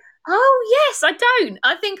like, oh, yes, I don't.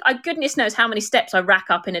 I think goodness knows how many steps I rack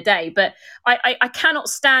up in a day, but I cannot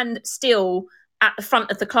stand still at the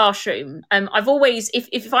front of the classroom. I've always,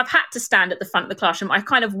 if I've had to stand at the front of the classroom, I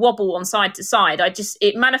kind of wobble on side to side.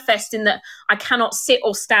 It manifests in that I cannot sit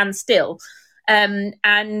or stand still. And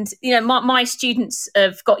my students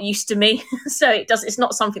have got used to me, so it's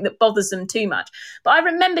not something that bothers them too much. But I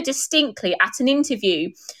remember distinctly at an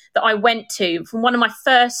interview that I went to, from one of my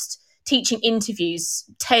first teaching interviews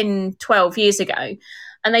 10, 12 years ago.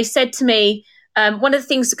 And they said to me, one of the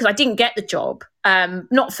things, because I didn't get the job,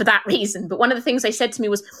 not for that reason, but one of the things they said to me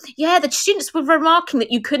was, yeah, the students were remarking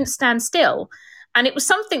that you couldn't stand still. And it was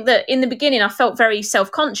something that in the beginning I felt very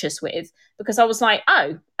self-conscious with, because I was like,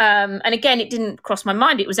 oh, and again, it didn't cross my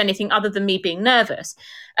mind it was anything other than me being nervous.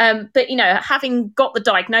 But, having got the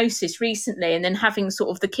diagnosis recently, and then having sort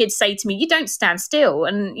of the kids say to me, you don't stand still.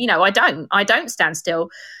 And, I don't stand still.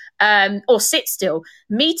 Or sit still.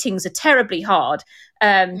 Meetings are terribly hard.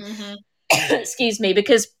 Excuse me,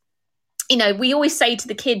 because, we always say to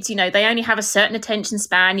the kids, they only have a certain attention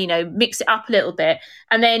span, mix it up a little bit.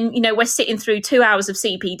 And then, we're sitting through 2 hours of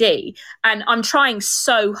CPD, and I'm trying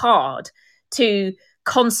so hard to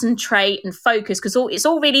concentrate and focus, because it's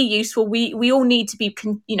all really useful. We all need to be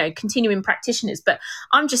continuing practitioners, but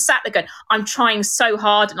I'm just sat there going, I'm trying so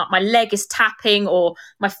hard, and like my leg is tapping or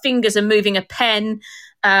my fingers are moving a pen,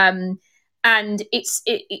 and it's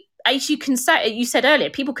as you said earlier,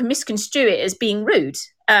 people can misconstrue it as being rude.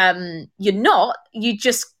 You're not. You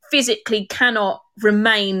just physically cannot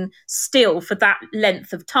remain still for that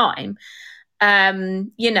length of time.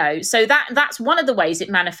 So that's one of the ways it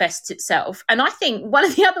manifests itself. And I think one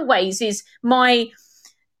of the other ways is my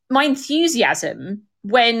enthusiasm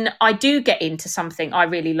when I do get into something I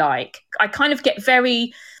really like. I kind of get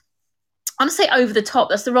very, I'm going to say over the top,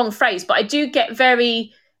 that's the wrong phrase, but I do get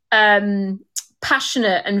very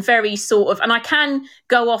passionate and very sort of, and I can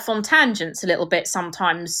go off on tangents a little bit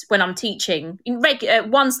sometimes when I'm teaching,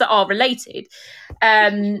 ones that are related,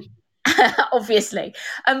 obviously.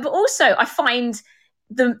 But also I find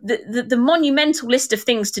the monumental list of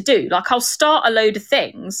things to do. Like I'll start a load of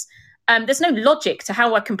things. There's no logic to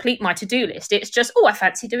how I complete my to-do list. It's just, I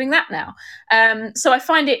fancy doing that now. So I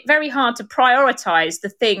find it very hard to prioritize the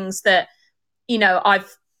things that,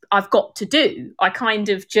 I've got to do. I kind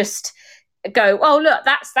of just go, look,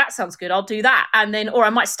 that sounds good, I'll do that. And then, or I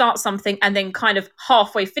might start something and then kind of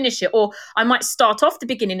halfway finish it. Or I might start off the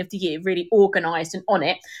beginning of the year really organized and on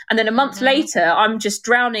it. And then a month later, I'm just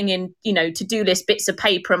drowning in, to-do list bits of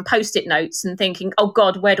paper and Post-it notes and thinking, oh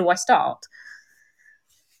God, where do I start?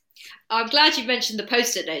 I'm glad you mentioned the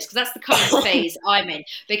Post-it notes, because that's the current phase I'm in,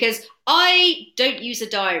 because I don't use a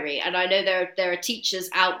diary. And I know there are teachers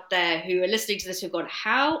out there who are listening to this who've gone,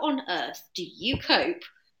 how on earth do you cope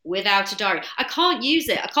without a diary? I can't use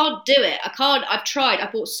it. I can't do it. I've tried. I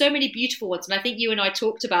bought so many beautiful ones. And I think you and I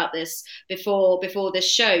talked about this before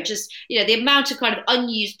this show. Just, the amount of kind of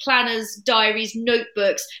unused planners, diaries,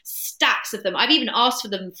 notebooks, stacks of them. I've even asked for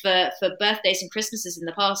them for birthdays and Christmases in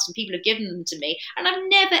the past, and people have given them to me. And I've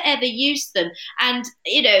never, ever used them. And,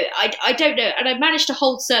 I don't know. And I managed to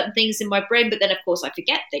hold certain things in my brain, but then, of course, I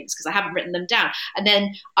forget things because I haven't written them down. And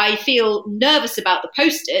then I feel nervous about the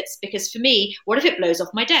Post-its, because for me, what if it blows off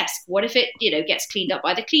my desk? What if it, gets cleaned up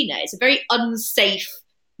by the cleaner? It's a very unsafe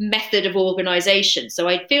method of organisation. So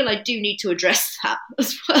I feel I do need to address that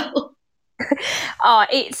as well.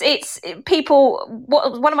 It's people.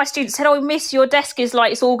 One of my students said, "Oh, Miss, your desk is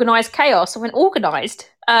like it's organised chaos." I went, organised?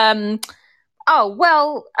 Oh,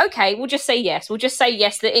 well, okay, we'll just say yes. We'll just say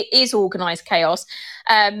yes that it is organised chaos.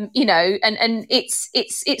 And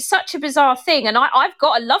it's such a bizarre thing. And I've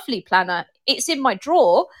got a lovely planner. It's in my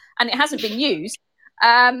drawer and it hasn't been used.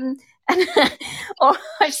 Or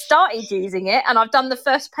I've started using it and I've done the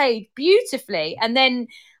first page beautifully, and then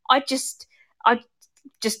I just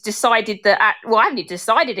decided that I haven't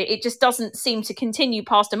decided it just doesn't seem to continue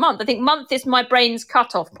past a month. I think month is my brain's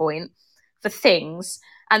cutoff point for things,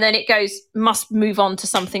 and then it goes, must move on to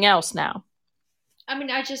something else now. I mean,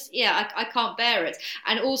 I can't bear it.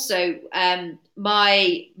 And also,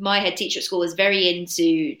 my head teacher at school is very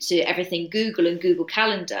into everything Google and Google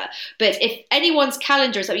Calendar. But if anyone's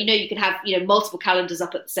calendar is up, you can have multiple calendars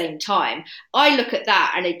up at the same time. I look at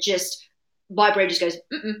that and my brain just goes,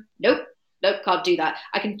 nope, can't do that.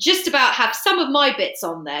 I can just about have some of my bits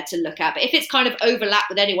on there to look at, but if it's kind of overlapped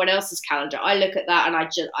with anyone else's calendar, I look at that and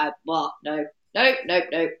no.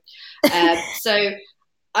 So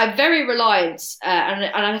I'm very reliant, and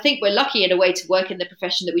I think we're lucky in a way to work in the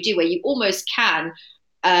profession that we do, where you almost can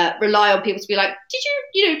rely on people to be like, do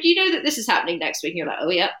you know that this is happening next week? And you're like, oh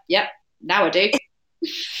yeah, now I do.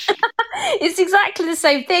 It's exactly the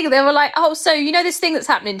same thing. They were like, oh, so this thing that's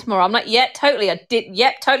happening tomorrow? I'm like, yeah, totally.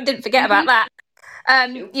 Totally didn't forget about that.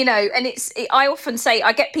 And I often say,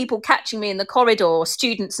 I get people catching me in the corridor,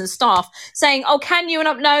 students and staff, saying, oh, can you? And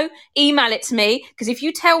I'm, no, email it to me, because if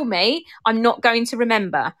you tell me, I'm not going to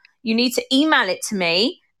remember. You need to email it to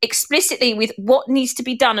me explicitly with what needs to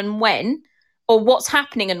be done and when, or what's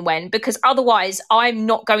happening and when, because otherwise I'm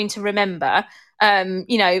not going to remember.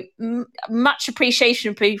 Much appreciation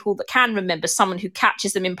of people that can remember, someone who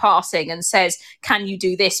catches them in passing and says, can you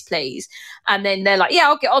do this, please? And then they're like, yeah,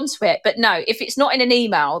 I'll get onto it. But no, if it's not in an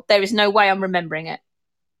email, there is no way I'm remembering it.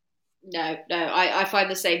 No, I find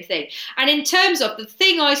the same thing. And in terms of the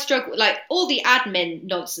thing I struggle, like all the admin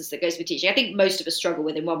nonsense that goes with teaching, I think most of us struggle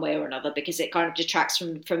with in one way or another, because it kind of detracts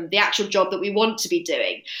from the actual job that we want to be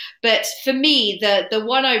doing. But for me, the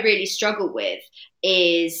one I really struggle with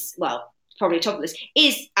is, well, probably top of this,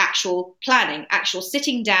 is actual planning, actual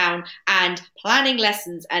sitting down and planning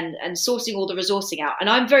lessons and sorting all the resourcing out. And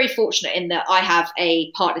I'm very fortunate in that I have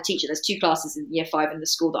a partner teacher. There's 2 classes in year 5 in the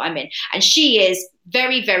school that I'm in. And she is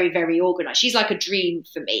very, very, very organized. She's like a dream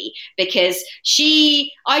for me because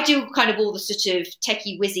I do kind of all the sort of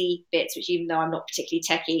techie whizzy bits, which even though I'm not particularly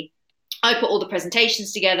techie, I put all the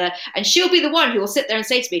presentations together, and she'll be the one who will sit there and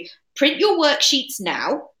say to me, print your worksheets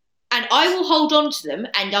now, and I will hold on to them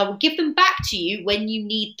and I will give them back to you when you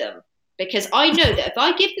need them. Because I know that if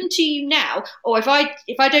I give them to you now, or if I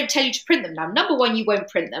don't tell you to print them now, number one, you won't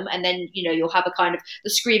print them. And then, you'll have a kind of the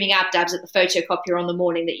screaming abdabs at the photocopier on the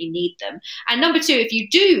morning that you need them. And number two, if you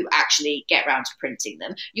do actually get around to printing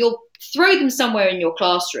them, you'll throw them somewhere in your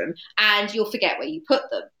classroom and you'll forget where you put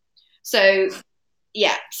them. So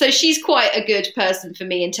she's quite a good person for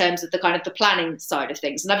me in terms of the kind of the planning side of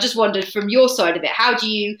things. And I've just wondered from your side of it, how do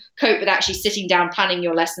you cope with actually sitting down, planning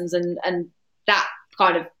your lessons and that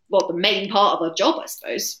kind of, the main part of our job, I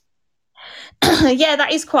suppose? Yeah,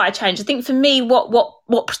 that is quite a challenge. I think for me,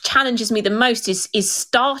 what challenges me the most is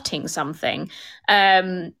starting something.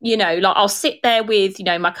 Like I'll sit there with,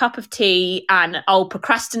 my cup of tea and I'll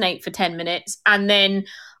procrastinate for 10 minutes and then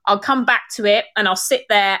I'll come back to it and I'll sit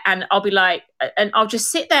there and I'll be like, and I'll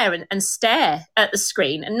just sit there and stare at the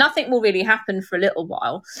screen and nothing will really happen for a little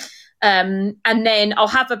while. And then I'll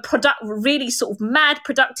have a really sort of mad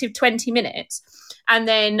productive 20 minutes and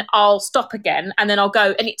then I'll stop again and then I'll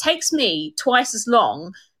go. And it takes me twice as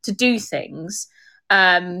long to do things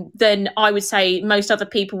than I would say most other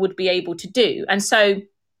people would be able to do. And so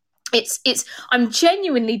I'm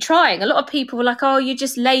genuinely trying. A lot of people were like, oh, you're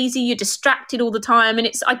just lazy, you're distracted all the time. And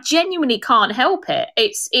I genuinely can't help it.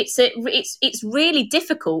 It's really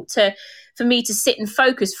difficult for me to sit and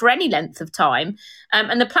focus for any length of time.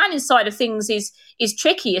 And the planning side of things is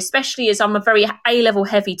tricky, especially as I'm a very A-level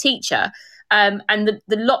heavy teacher. And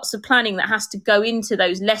the lots of planning that has to go into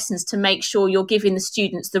those lessons to make sure you're giving the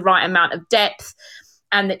students the right amount of depth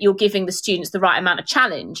and that you're giving the students the right amount of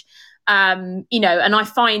challenge. And I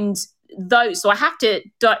find those, so I have to,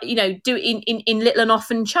 do it in little and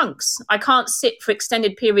often chunks. I can't sit for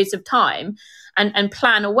extended periods of time and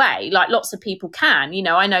plan away like lots of people can.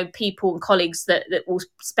 I know people and colleagues that will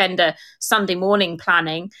spend a Sunday morning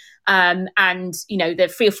planning and, they're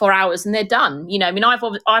 3 or 4 hours and they're done.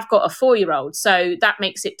 I've got a 4-year-old, so that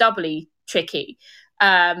makes it doubly tricky.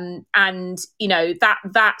 And,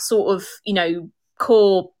 that sort of,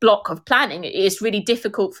 core block of planning is really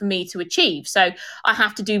difficult for me to achieve. So I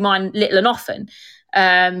have to do mine little and often,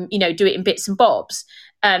 do it in bits and bobs.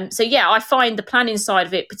 I find the planning side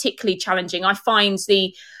of it particularly challenging. I find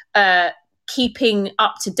the keeping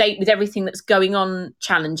up to date with everything that's going on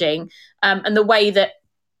challenging, and the way that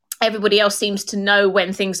everybody else seems to know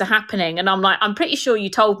when things are happening. And I'm like, I'm pretty sure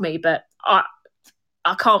you told me, but I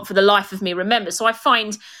can't for the life of me remember. So I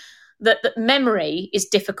find that memory is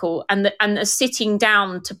difficult and the sitting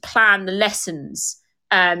down to plan the lessons,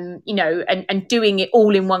 and doing it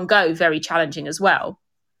all in one go, very challenging as well.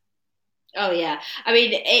 Oh yeah. I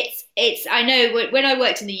mean, it's, I know when I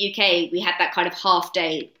worked in the UK, we had that kind of half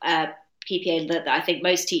day PPA that I think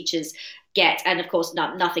most teachers get. And of course,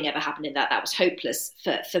 nothing ever happened in that. That was hopeless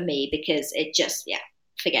for me because it just,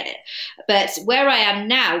 forget it. But where I am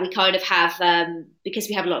now, we kind of have, because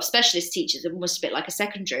we have a lot of specialist teachers, almost a bit like a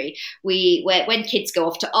secondary, when kids go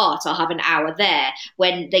off to art, I'll have an hour there.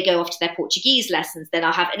 When they go off to their Portuguese lessons, then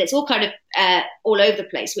I'll have, and it's all kind of all over the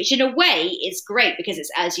place, which in a way is great because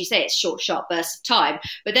it's, as you say, it's short, sharp bursts of time.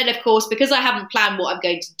 But then, of course, because I haven't planned what I'm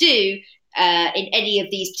going to do in any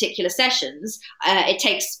of these particular sessions, it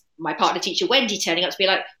takes my partner teacher Wendy turning up to be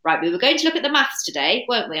like, right, we were going to look at the maths today,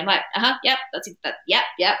 weren't we? I'm like, yep,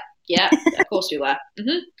 of course we were.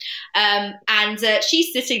 Mm-hmm. And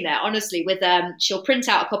she's sitting there, honestly, with she'll print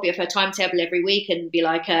out a copy of her timetable every week and be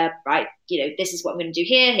like, right, this is what I'm going to do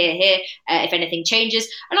here, if anything changes.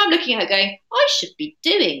 And I'm looking at her going, I should be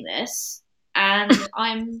doing this, and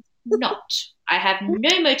I'm not. I have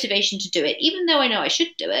no motivation to do it, even though I know I should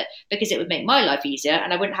do it because it would make my life easier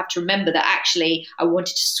and I wouldn't have to remember that actually I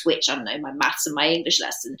wanted to switch, I don't know, my maths and my English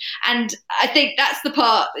lesson. And I think that's the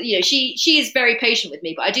part, she is very patient with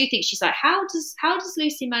me, but I do think she's like, how does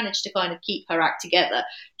Lucy manage to kind of keep her act together?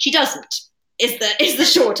 She doesn't, is the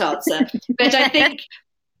short answer.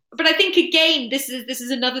 But I think again, this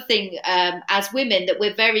is another thing as women that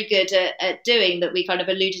we're very good at doing, that we kind of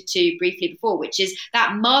alluded to briefly before, which is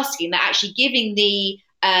that masking, that actually giving the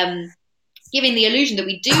illusion that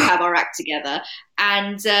we do have our act together,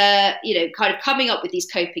 and kind of coming up with these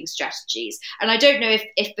coping strategies. And I don't know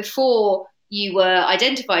if before you were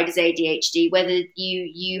identified as ADHD, whether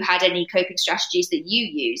you had any coping strategies that you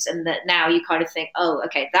use, and that now you kind of think, oh,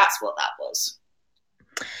 okay, that's what that was.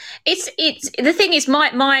 It's the thing is,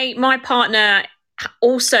 my partner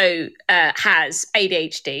also has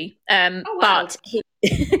ADHD, wow. but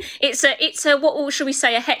it's a what shall we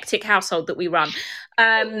say, a hectic household that we run.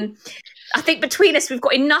 I think between us, we've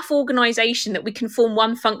got enough organisation that we can form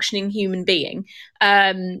one functioning human being.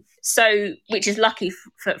 So, which is lucky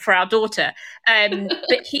for our daughter.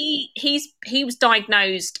 But he was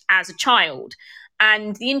diagnosed as a child,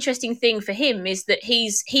 and the interesting thing for him is that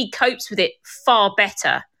he copes with it far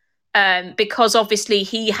better, because obviously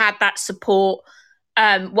he had that support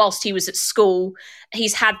whilst he was at school.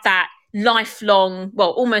 He's had that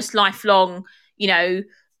almost lifelong,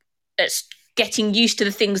 getting used to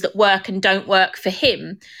the things that work and don't work for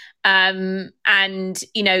him. And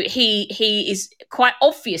he is quite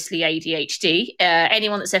obviously ADHD.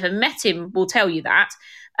 Anyone that's ever met him will tell you that.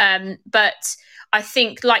 But I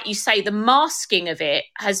think, like you say, the masking of it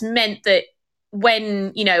has meant that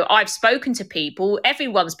when, I've spoken to people, I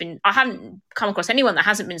haven't come across anyone that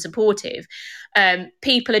hasn't been supportive.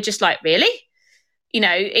 People are just like, really?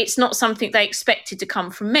 It's not something they expected to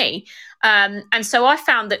come from me. And so I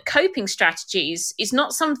found that coping strategies is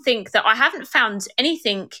not something that I haven't found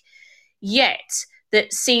anything yet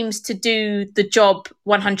that seems to do the job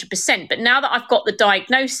 100%. But now that I've got the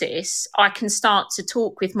diagnosis, I can start to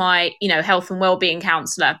talk with my, health and wellbeing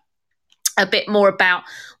counsellor a bit more about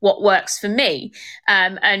what works for me.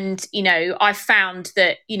 And, I've found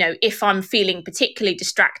that, if I'm feeling particularly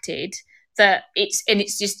distracted, that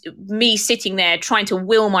it's just me sitting there trying to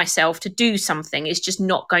will myself to do something is just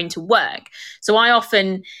not going to work. So I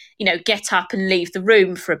often, get up and leave the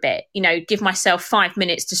room for a bit, give myself 5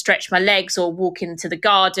 minutes to stretch my legs or walk into the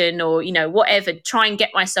garden or, whatever, try and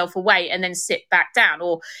get myself away and then sit back down,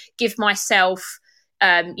 or give myself,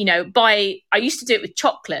 I used to do it with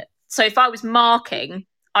chocolate. So if I was marking,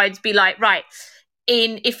 I'd be like, right,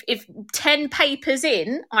 if 10 papers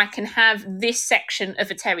in, I can have this section of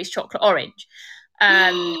a Terry's chocolate orange.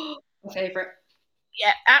 My favourite.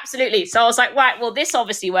 Yeah, absolutely. So I was like, right, well, this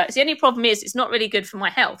obviously works. The only problem is it's not really good for my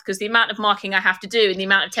health, because the amount of marking I have to do and the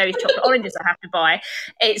amount of Terry's chocolate oranges I have to buy,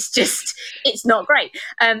 it's not great.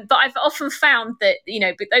 But I've often found that,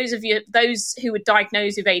 but those who were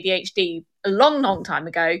diagnosed with ADHD a long, long time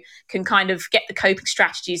ago can kind of get the coping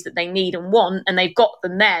strategies that they need and want, and they've got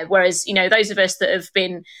them there. Whereas, those of us that have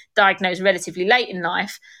been diagnosed relatively late in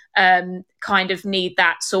life kind of need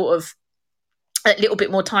that sort of a little bit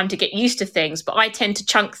more time to get used to things. But I tend to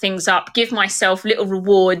chunk things up, give myself little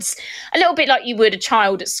rewards, a little bit like you would a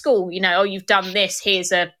child at school. Oh, you've done this,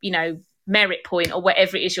 here's a merit point, or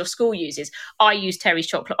whatever it is your school uses. I use Terry's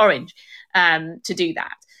chocolate orange to do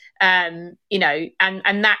that. And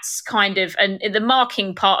that's kind of, and the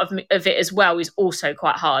marking part of it as well is also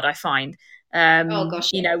quite hard, I find. Oh gosh,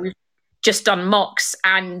 we've just done mocks,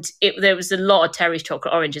 and there was a lot of Terry's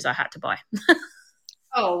chocolate oranges I had to buy.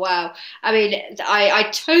 Oh, wow. I mean,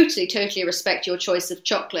 I totally respect your choice of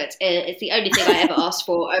chocolate. It's the only thing I ever asked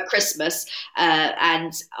for at Christmas.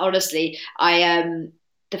 And honestly,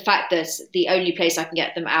 the fact that the only place I can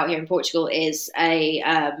get them out here in Portugal is a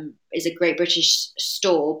Great British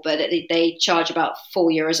store, but they charge about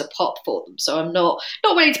 €4 a pop for them. So I'm not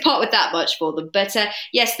willing to part with that much for them. But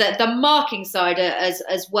yes, the marking side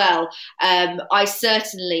as well. I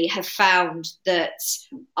certainly have found that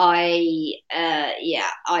I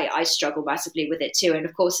struggle massively with it too. And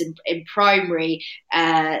of course, in primary,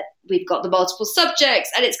 we've got the multiple subjects,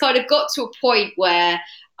 and it's kind of got to a point where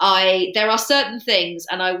there are certain things,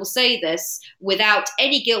 and I will say this without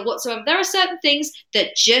any guilt whatsoever, there are certain things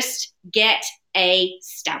that just get a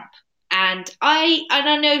stamp. And I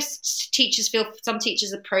know teachers feel, some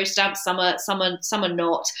teachers are pro stamp, some are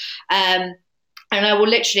not. And I will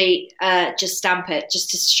literally just stamp it just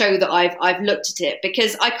to show that I've looked at it,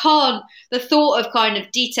 because I can't, the thought of kind of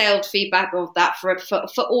detailed feedback of that for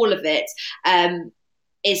all of it,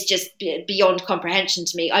 is just beyond comprehension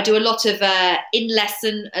to me. I do a lot of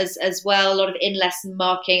in-lesson as well, a lot of in-lesson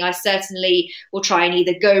marking. I certainly will try and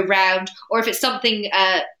either go round, or if it's something,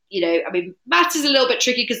 maths is a little bit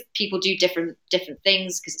tricky because people do different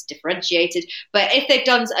things because it's differentiated. But if they've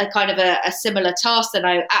done a kind of a similar task, then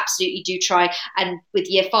I absolutely do try, and with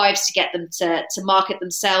year fives, to get them to mark it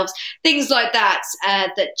themselves. Things like that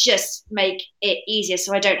that just make it easier,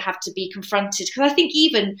 so I don't have to be confronted. Because I think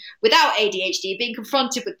even without ADHD, being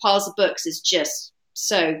confronted with piles of books is just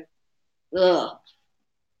so ugh.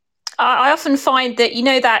 I often find that,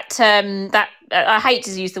 that I hate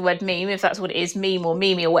to use the word meme, if that's what it is, meme or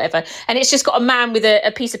meme or whatever. And it's just got a man with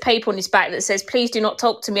a piece of paper on his back that says, please do not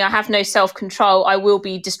talk to me. I have no self-control. I will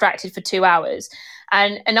be distracted for 2 hours.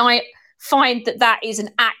 And I find that is an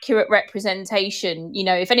accurate representation. You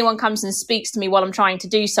know, if anyone comes and speaks to me while I'm trying to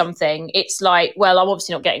do something, it's like, well, I'm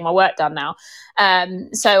obviously not getting my work done now.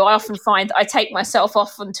 So I often find that I take myself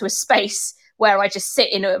off into a space where I just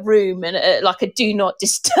sit in a room and like a do not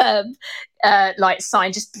disturb like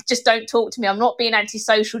sign. Just don't talk to me. I'm not being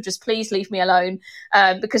antisocial. Just please leave me alone,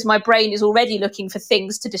 because my brain is already looking for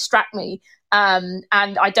things to distract me. And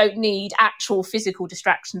I don't need actual physical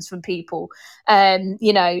distractions from people.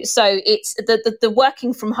 You know, so it's the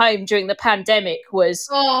working from home during the pandemic was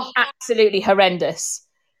absolutely horrendous.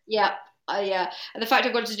 Yeah. And the fact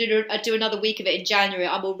I've got to do another week of it in January,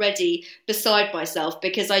 I'm already beside myself,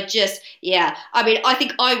 because I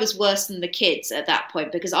think I was worse than the kids at that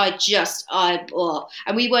point, because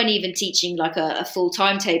and we weren't even teaching like a full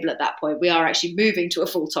timetable at that point. We are actually moving to a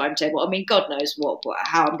full timetable. I mean, God knows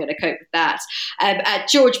how I'm going to cope with that.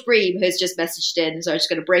 George Bream, who's just messaged in, so I'm just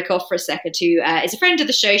going to break off for a second, who is a friend of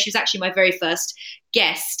the show. She was actually my very first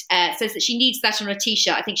guest, says that she needs that on a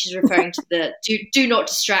t-shirt. I think she's referring to the do not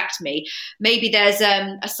distract me. Maybe there's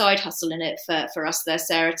a side hustle in it for us there,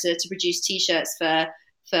 Sarah, to produce t-shirts for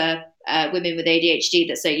women with ADHD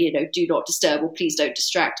that say, you know, do not disturb or please don't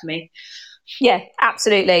distract me. Yeah,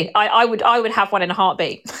 absolutely. I would have one in a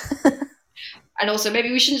heartbeat. And also, maybe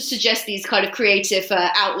we shouldn't suggest these kind of creative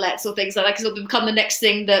outlets or things like that, because it'll become the next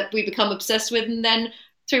thing that we become obsessed with, and then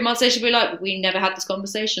 3 months later we'll be like, we never had this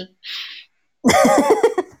conversation.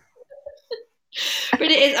 But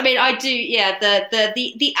it is, I mean, I do, yeah,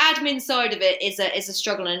 the admin side of it is a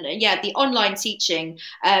struggle, and yeah, the online teaching,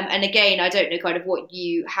 and again, I don't know kind of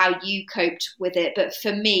how you coped with it, but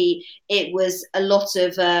for me it was a lot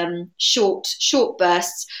of short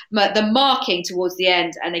bursts, the marking towards the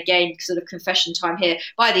end, and again, sort of confession time here,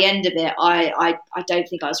 by the end of it I don't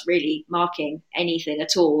think I was really marking anything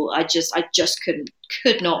at all. I just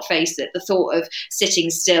could not face it, the thought of sitting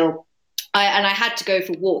still. And I had to go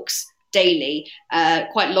for walks daily,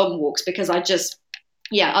 quite long walks, because I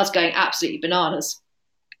was going absolutely bananas.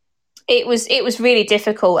 It was really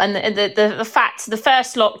difficult, and the fact, the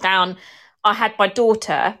first lockdown, I had my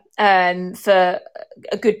daughter for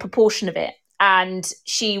a good proportion of it, and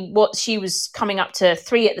she was coming up to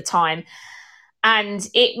 3 at the time, and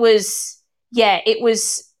it was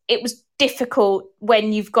difficult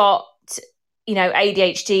when you've got, you know,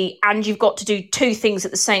 ADHD and you've got to do 2 things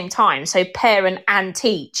at the same time, so parent and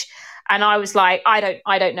teach. And I was like, I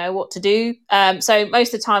don't know what to do. So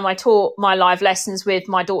most of the time I taught my live lessons with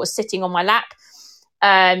my daughter sitting on my lap,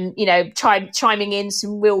 you know, chiming in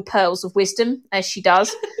some real pearls of wisdom, as she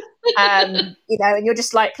does. You know, and you're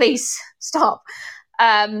just like, please stop.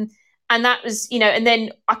 And that was, you know, and then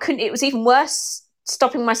it was even worse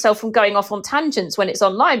stopping myself from going off on tangents when it's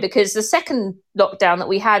online, because the second lockdown that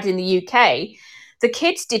we had in the UK, the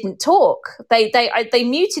kids didn't talk. They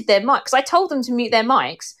muted their mics, because I told them to mute their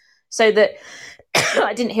mics so that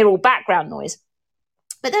I didn't hear all background noise.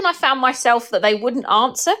 But then I found myself that they wouldn't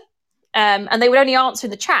answer, and they would only answer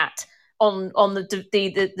in the chat on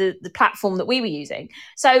the platform that we were using.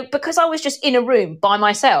 So because I was just in a room by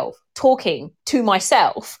myself, talking to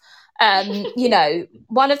myself, you know,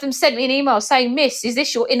 one of them sent me an email saying, "Miss, is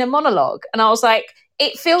this your inner monologue?" And I was like,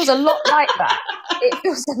 it feels a lot like that. It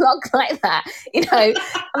feels a lot like that, you know.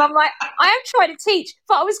 And I'm like, I am trying to teach,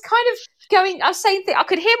 but I was kind of I was saying things, I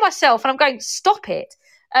could hear myself, and I'm going, stop it.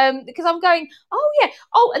 Because I'm going, oh yeah,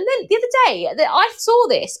 oh, and then the other day I saw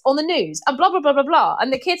this on the news and blah blah blah blah blah,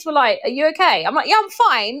 and the kids were like, "Are you okay?" I'm like, "Yeah, I'm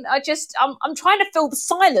fine. I'm trying to fill the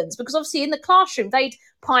silence," because obviously in the classroom they'd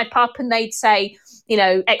pipe up and they'd say, you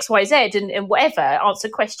know, XYZ and whatever, answer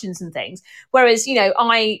questions and things, whereas, you know,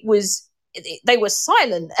 they were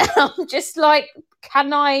silent. I'm just like,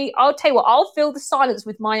 I'll tell you what, I'll fill the silence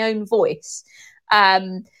with my own voice,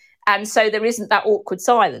 and so there isn't that awkward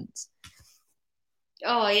silence.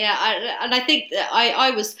 Oh yeah, and I think that I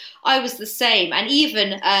was the same, and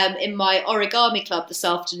even in my origami club this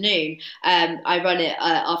afternoon, I run it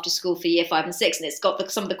after school for year 5 and 6, and it's got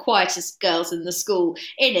some of the quietest girls in the school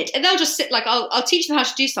in it, and they'll just sit, like I'll teach them how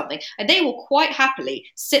to do something, and they will quite happily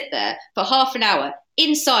sit there for half an hour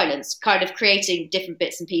in silence, kind of creating different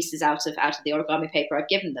bits and pieces out of the origami paper I've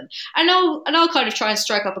given them, and I'll kind of try and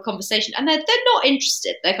strike up a conversation, and they're not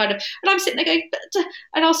interested. They're kind of, and I'm sitting there going,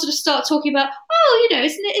 and I'll sort of start talking about, oh, you know,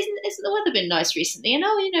 isn't the weather been nice recently? And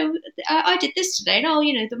oh, you know, I did this today, and oh,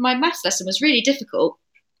 you know, my maths lesson was really difficult,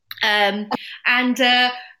 and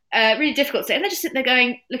really difficult. And they're just sitting there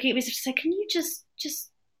going, looking at me, and say, can you just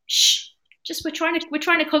shh? just we're trying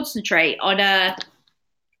to concentrate on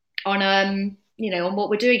what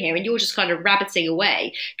we're doing here, and you're just kind of rabbiting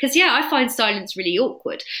away. Because I find silence really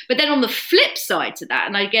awkward. But then on the flip side to that,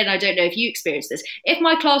 and again, I don't know if you experience this, if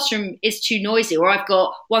my classroom is too noisy, or I've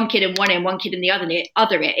got one kid in one ear and one kid in the other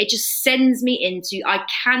ear, it just sends me into, I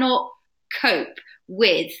cannot cope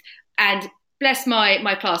with. And bless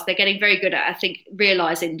my class, they're getting very good at, I think,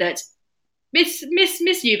 realizing that Miss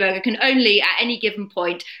Newberger can only at any given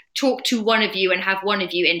point talk to one of you and have one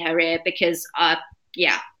of you in her ear, because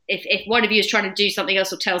if one of you is trying to do something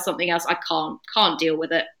else or tell something else, I can't deal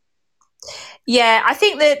with it. Yeah, I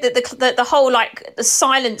think the whole like the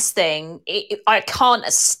silence thing, I can't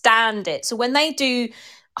stand it. So when they do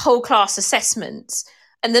whole class assessments,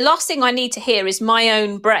 and the last thing I need to hear is my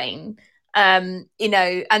own brain, and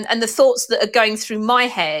the thoughts that are going through my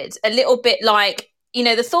head, a little bit like,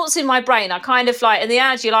 the thoughts in my brain are kind of like, and the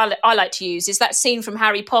analogy I like to use is that scene from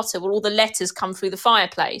Harry Potter where all the letters come through the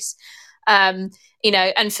fireplace. And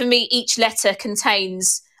for me, each letter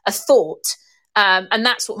contains a thought. And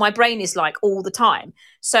that's what my brain is like all the time.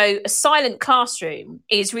 So a silent classroom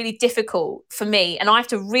is really difficult for me. And I have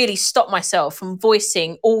to really stop myself from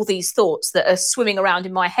voicing all these thoughts that are swimming around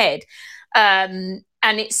in my head.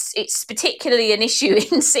 And it's particularly an issue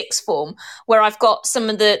in sixth form, where I've got some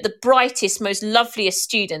of the brightest, most loveliest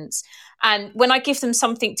students. And when I give them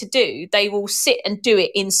something to do, they will sit and do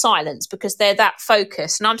it in silence because they're that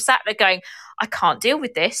focused. And I'm sat there going, I can't deal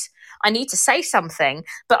with this. I need to say something,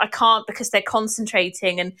 but I can't because they're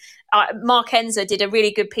concentrating. And Mark Enzer did a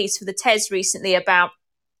really good piece for the TES recently about,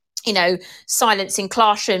 silence in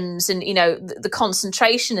classrooms and, the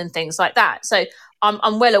concentration and things like that. So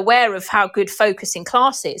I'm well aware of how good focus in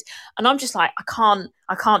class is. And I'm just like, I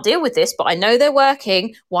can't deal with this, but I know they're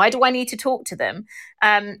working. Why do I need to talk to them?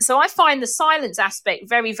 So I find the silence aspect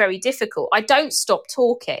very, very difficult. I don't stop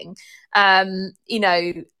talking, and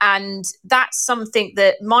that's something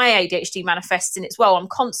that my ADHD manifests in as well. I'm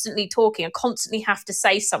constantly talking. I constantly have to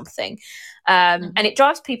say something. And it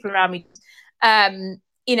drives people around me.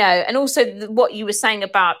 And also what you were saying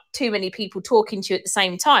about too many people talking to you at the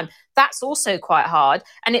same time, that's also quite hard.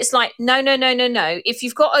 And it's like, no. If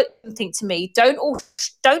you've got something to me, don't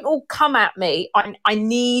all come at me. I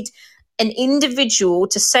need an individual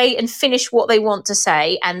to say and finish what they want to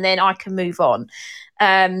say, and then I can move on.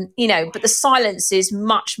 But the silence is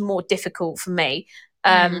much more difficult for me.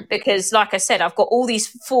 Because like I said, I've got all these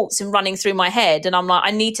thoughts and running through my head, and I'm like,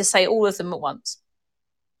 I need to say all of them at once.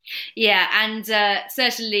 Yeah, and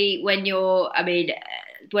certainly when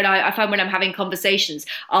I find when I'm having conversations,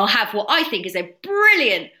 I'll have what I think is a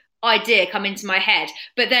brilliant idea come into my head,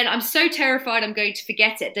 but then I'm so terrified I'm going to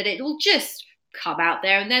forget it that it will just come out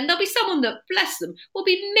there, and then there'll be someone that, bless them, will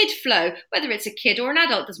be mid-flow, whether it's a kid or an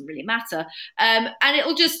adult, doesn't really matter, and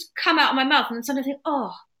it'll just come out of my mouth, and then suddenly I think,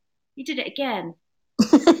 oh, you did it again.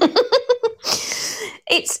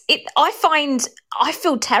 I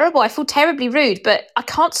feel terrible. I feel terribly rude, but I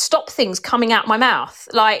can't stop things coming out my mouth.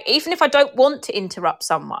 Like, even if I don't want to interrupt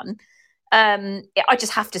someone, I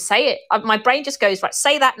just have to say it. My brain just goes, right,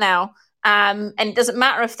 say that now. And it doesn't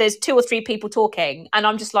matter if there's 2 or 3 people talking. And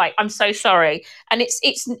I'm just like, I'm so sorry. And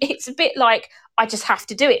it's a bit like, I just have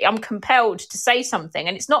to do it. I'm compelled to say something.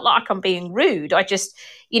 And it's not like I'm being rude. I just,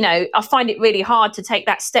 I find it really hard to take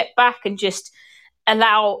that step back and just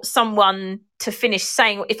allow someone to finish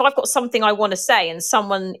saying. If I've got something I want to say and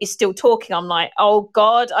someone is still talking, I'm like, oh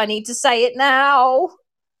God, I need to say it now.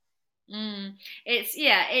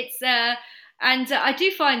 And I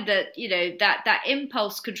do find that, that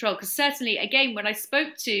impulse control, because certainly, again, when I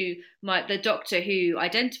spoke to the doctor who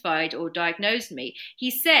identified or diagnosed me,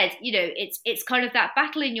 he said, it's kind of that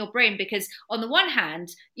battle in your brain, because on the one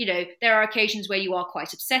hand, there are occasions where you are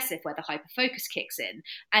quite obsessive, where the hyperfocus kicks in.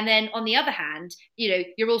 And then on the other hand,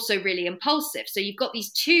 you're also really impulsive. So you've got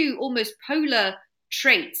these two almost polar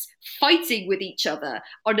traits fighting with each other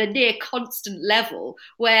on a near constant level,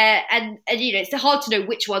 where and it's hard to know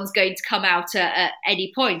which one's going to come out at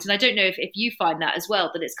any point. And I don't know if you find that as well,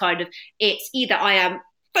 that it's either I am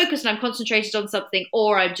focused and I'm concentrated on something,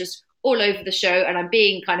 or I'm just all over the show and I'm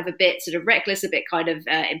being kind of a bit sort of reckless, a bit kind of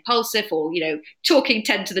impulsive, or talking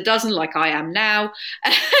 10 to the dozen like I am now.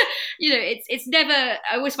 It's never,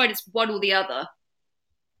 I always find it's one or the other.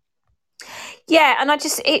 Yeah, and I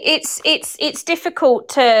just it's difficult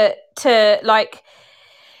to like.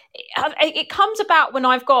 It comes about when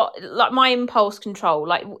I've got like my impulse control,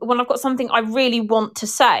 like when I've got something I really want to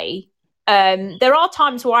say. There are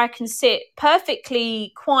times where I can sit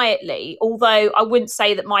perfectly quietly, although I wouldn't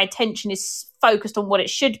say that my attention is focused on what it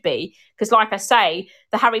should be, because, like I say,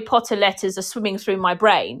 the Harry Potter letters are swimming through my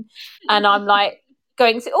brain, and I'm like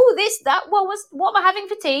going through, oh, this, that, what am I having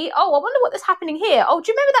for tea? Oh, I wonder what is happening here. Oh,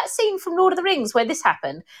 do you remember that scene from Lord of the Rings where this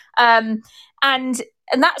happened? And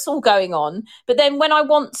that's all going on. But then when I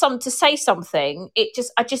want someone to say something,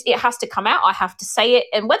 it has to come out. I have to say it.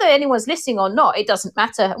 And whether anyone's listening or not, it doesn't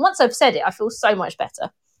matter. And once I've said it, I feel so much better.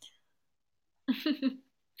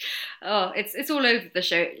 Oh, it's all over the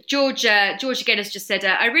show. George again has just said,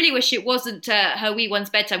 I really wish it wasn't her wee one's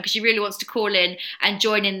bedtime, because she really wants to call in and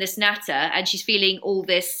join in this natter, and she's feeling all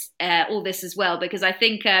this as well, because I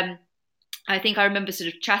think I remember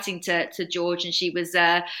sort of chatting to George, and she was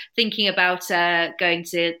thinking about going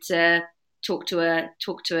to talk to a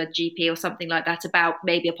GP or something like that about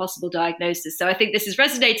maybe a possible diagnosis. So I think this is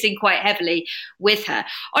resonating quite heavily with her.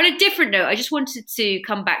 On a different note, I just wanted to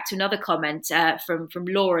come back to another comment from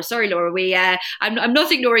Laura. Sorry, Laura, I'm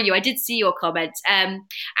not ignoring you. I did see your comment, and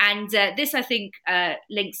this I think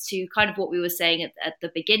links to kind of what we were saying at the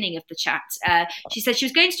beginning of the chat. She said she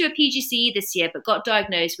was going to do a PGCE this year, but got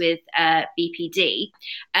diagnosed with BPD.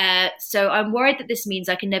 So I'm worried that this means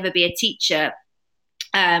I can never be a teacher.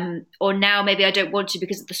 Or now maybe I don't want to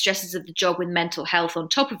because of the stresses of the job with mental health on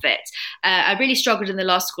top of it. I really struggled in the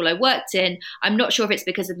last school I worked in. I'm not sure if it's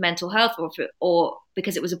because of mental health or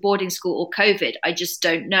because it was a boarding school or COVID. I just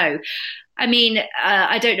don't know. I mean,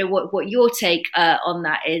 I don't know what your take on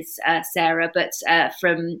that is, Sarah, but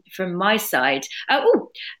from my side,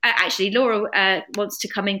 actually, Laura wants to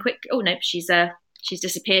come in quick. Oh no, she's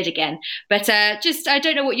disappeared again. But just I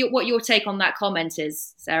don't know what your take on that comment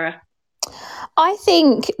is, Sarah. I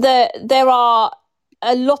think that there are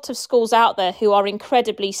a lot of schools out there who are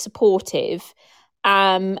incredibly supportive,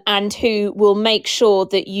 and who will make sure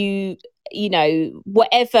that you know,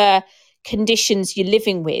 whatever conditions you're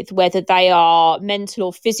living with, whether they are mental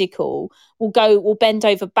or physical, will bend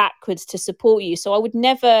over backwards to support you. So I would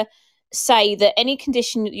never say that any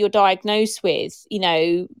condition that you're diagnosed with, you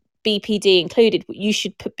know, BPD included, you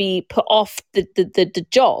should be put off the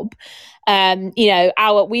job.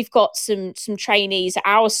 We've got some trainees at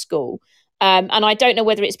our school, and I don't know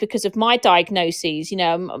whether it's because of my diagnoses, you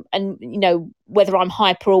know, and you know whether I'm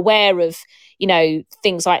hyper aware of, you know,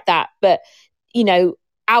 things like that. But you know,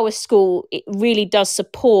 our school, it really does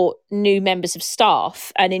support new members of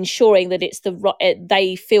staff and ensuring that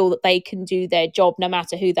they feel that they can do their job no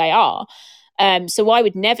matter who they are. So I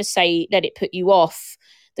would never say let it put you off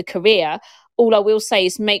the career. All I will say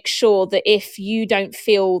is make sure that if you don't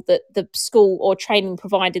feel that the school or training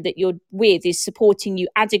provider that you're with is supporting you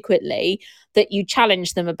adequately, that you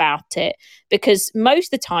challenge them about it, because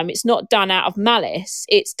most of the time it's not done out of malice.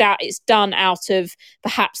 It's done out of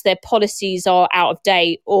perhaps their policies are out of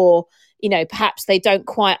date, or you know, perhaps they don't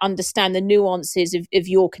quite understand the nuances of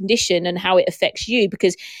your condition and how it affects you,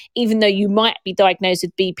 because even though you might be diagnosed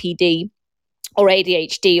with BPD or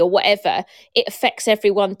ADHD or whatever, it affects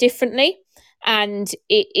everyone differently. And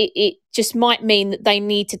it just might mean that they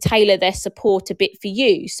need to tailor their support a bit for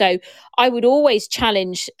you. So I would always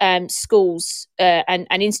challenge schools and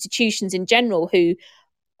institutions in general who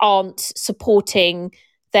aren't supporting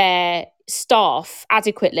their staff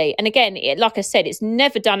adequately. And again, like I said, it's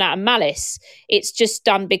never done out of malice. It's just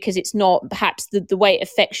done because it's not, perhaps the way it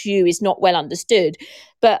affects you is not well understood.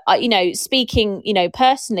 But you know, speaking, you know,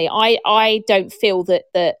 personally, I don't feel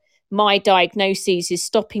that my diagnosis is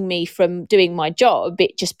stopping me from doing my job.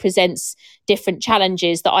 It just presents different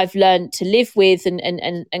challenges that I've learned to live with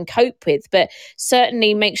and cope with. But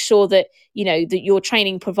certainly make sure that, you know, that your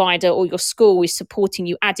training provider or your school is supporting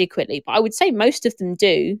you adequately. But I would say most of them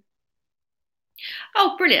do.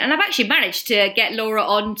 Oh, brilliant! And I've actually managed to get Laura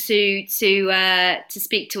on to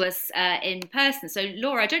speak to us in person. So,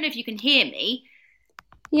 Laura, I don't know if you can hear me.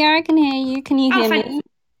 Yeah, I can hear you. Can you hear me?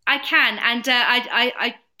 I can, and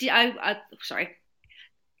I sorry,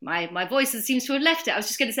 my voice seems to have left it. I was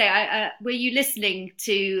just going to say, were you listening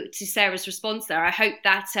to Sarah's response there? I hope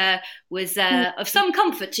that was of some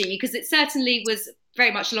comfort to you, because it certainly was very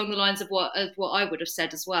much along the lines of what I would have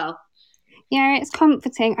said as well. Yeah, it's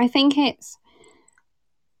comforting. I think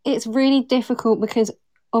it's really difficult because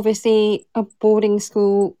obviously a boarding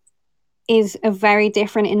school is a very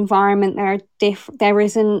different environment. There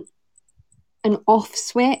isn't an off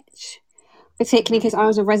switch, particularly because I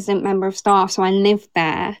was a resident member of staff, so I lived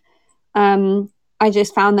there. I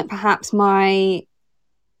just found that perhaps the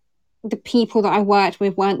people that I worked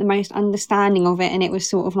with weren't the most understanding of it, and it was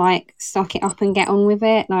sort of like, suck it up and get on with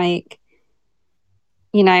it. Like,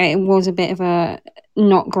 you know, it was a bit of a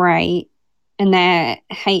not great, and their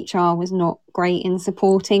HR was not great in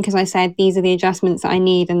supporting, because I said, these are the adjustments that I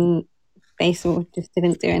need, and they sort of just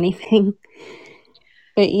didn't do anything.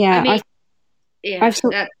 But yeah, no, go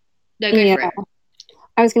for it.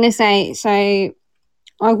 I was going to say, so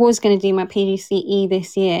I was going to do my PGCE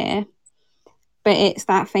this year, but it's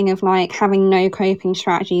that thing of like having no coping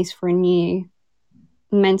strategies for a new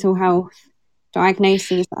mental health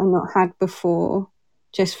diagnoses that I've not had before.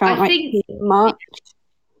 Just felt I like think too much.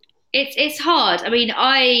 it's hard. I mean,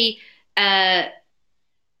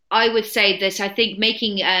 I would say that I think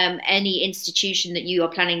making any institution that you are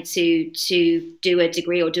planning to do a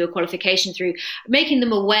degree or do a qualification through, making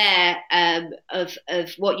them aware of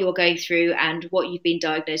what you're going through and what you've been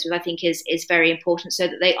diagnosed with, I think is very important, so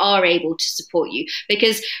that they are able to support you.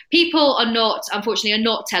 Because people are not, unfortunately, are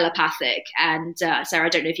not telepathic. And Sarah, I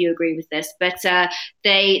don't know if you agree with this, but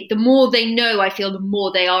the more they know, I feel the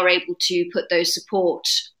more they are able to put those support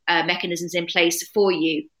mechanisms in place for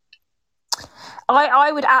you.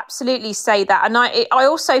 I would absolutely say that. And I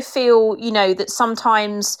also feel, that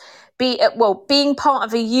sometimes being part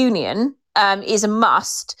of a union is a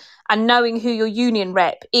must, and knowing who your union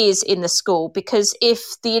rep is in the school, because if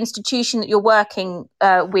the institution that you're working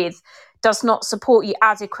with does not support you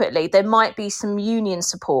adequately, there might be some union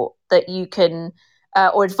support that you can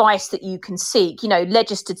or advice that you can seek,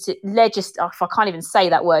 if I can't even say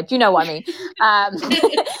that word, you know what I mean?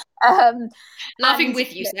 Laughing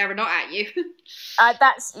with you, Sarah, not at you.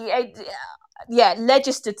 That's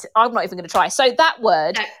legislative. I'm not even going to try. So that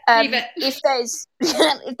word, if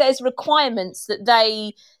there's requirements that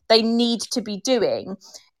they need to be doing,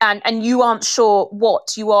 and you aren't sure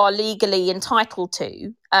what you are legally entitled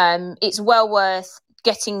to, it's well worth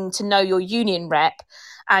getting to know your union rep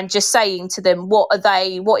and just saying to them, what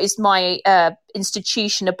is my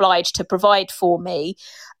institution obliged to provide for me?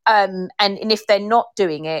 And if they're not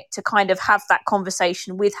doing it, to kind of have that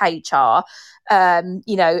conversation with HR,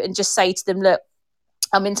 and just say to them, look,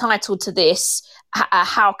 I'm entitled to this.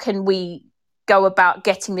 How can we go about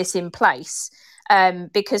getting this in place?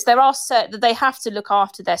 Because there are certain that they have to look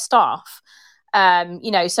after their staff. So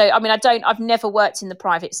I mean, I've never worked in the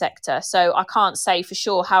private sector, so I can't say for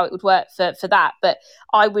sure how it would work for that. But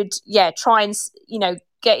I would, try and,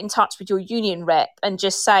 get in touch with your union rep and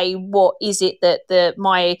just say, what is it that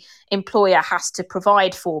my employer has to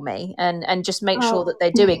provide for me, and just make sure that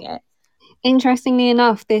they're doing it. Interestingly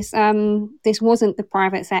enough, this wasn't the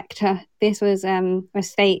private sector. This was a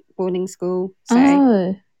state boarding school,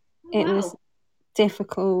 so it was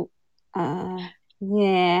difficult.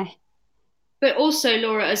 Yeah. But also,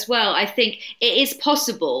 Laura, as well, I think it is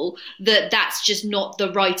possible that that's just not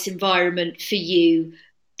the right environment for you.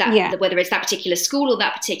 Whether it's that particular school or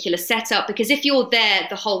that particular setup, because if you're there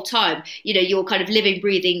the whole time, you're kind of living,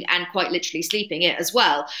 breathing, and quite literally sleeping it as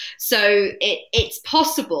well. So it's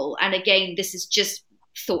possible. And again, this is just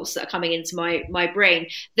thoughts that are coming into my brain,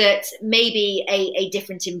 that maybe a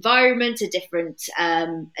different environment, a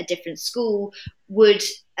different school would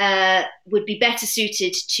be better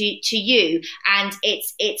suited to you. And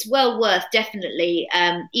it's well worth, definitely,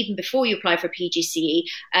 even before you apply for PGCE.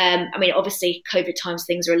 I mean, obviously COVID times,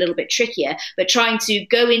 things are a little bit trickier, but trying to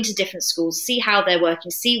go into different schools, see how they're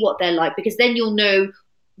working, see what they're like, because then you'll know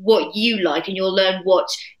what you like, and you'll learn what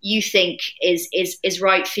you think is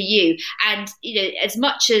right for you. And as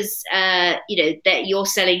much as that you're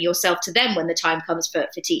selling yourself to them when the time comes for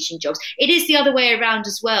teaching jobs, it is the other way around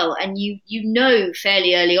as well. And you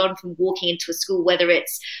fairly early on from walking into a school whether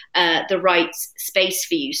it's the right space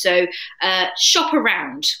for you. So shop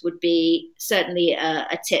around would be certainly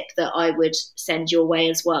a tip that I would send your way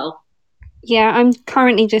as well. Yeah, I'm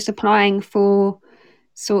currently just applying for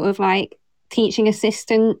sort of like teaching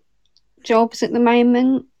assistant jobs at the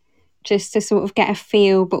moment, just to sort of get a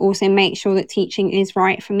feel, but also make sure that teaching is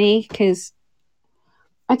right for me. Because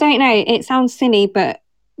I don't know, it sounds silly, but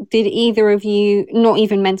did either of you, not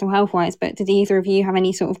even mental health wise, but did either of you have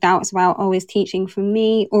any sort of doubts about, is teaching for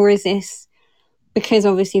me? Or is this, because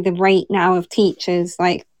obviously the rate now of teachers,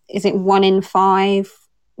 like, is it 1 in 5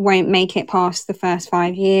 won't make it past the first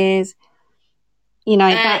 5 years?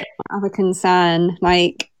 That's another concern,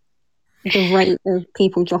 like the rate of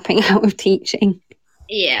people dropping out of teaching.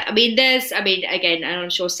 Yeah, I mean, again, and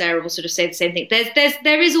I'm sure Sarah will sort of say the same thing.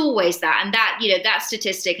 There is always that, and that that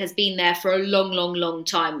statistic has been there for a long, long, long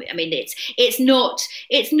time. I mean, it's not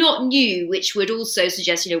new, which would also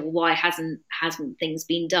suggest why hasn't things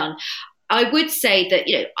been done? I would say that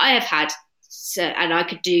I have had, and I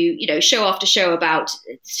could do show after show about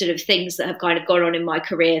sort of things that have kind of gone on in my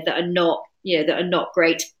career that are not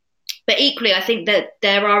great. But equally, I think that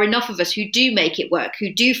there are enough of us who do make it work,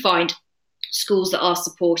 who do find schools that are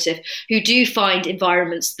supportive, who do find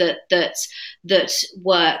environments that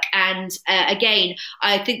work. And again,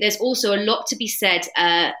 I think there's also a lot to be said,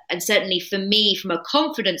 and certainly for me, from a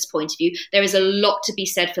confidence point of view, there is a lot to be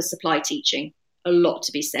said for supply teaching. a lot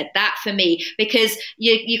to be said. That for me, because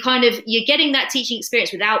you're getting that teaching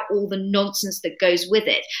experience without all the nonsense that goes with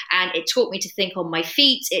it. And it taught me to think on my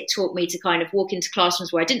feet. It taught me to kind of walk into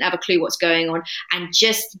classrooms where I didn't have a clue what's going on and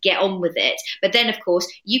just get on with it. But then, of course,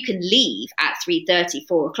 you can leave at 3:30,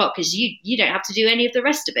 4 o'clock, because you don't have to do any of the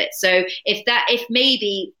rest of it. So if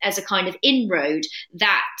maybe as a kind of inroad,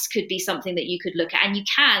 that could be something that you could look at. And you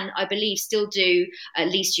can, I believe, still do, at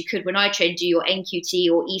least you could when I trained, do your NQT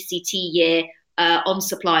or ECT year on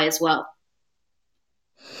supply as well.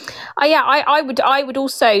 I would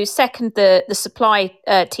also second the supply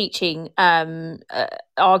teaching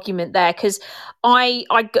argument there, because my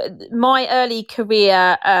early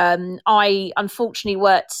career, I unfortunately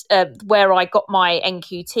worked where I got my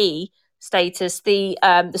NQT status. The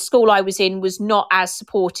school I was in was not as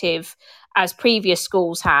supportive as previous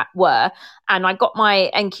schools were, and I got my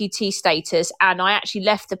NQT status, and I actually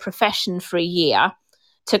left the profession for a year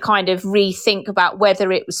to kind of rethink about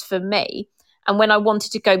whether it was for me. And when I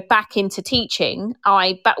wanted to go back into teaching,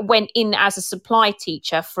 I went in as a supply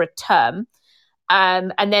teacher for a term.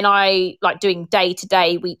 And then I doing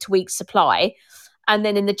day-to-day, week-to-week supply. And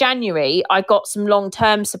then in the January, I got some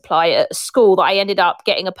long-term supply at a school that I ended up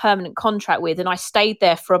getting a permanent contract with. And I stayed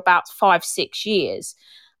there for about 5-6 years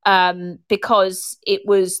because it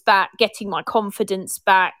was that getting my confidence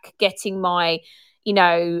back, getting my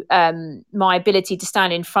my ability to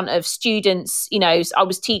stand in front of students. I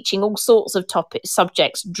was teaching all sorts of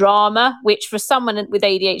subjects, drama, which for someone with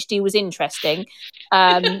ADHD was interesting,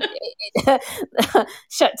 to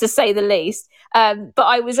say the least. But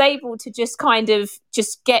I was able to just kind of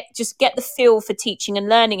just get the feel for teaching and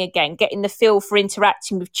learning again, getting the feel for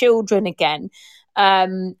interacting with children again.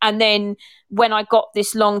 And then when I got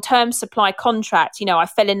this long-term supply contract, I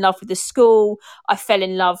fell in love with the school. I fell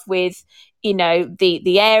in love with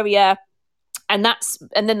the area, and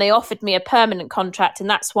then they offered me a permanent contract, and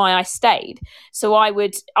that's why I stayed. So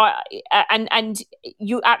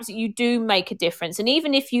you do make a difference. And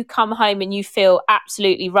even if you come home and you feel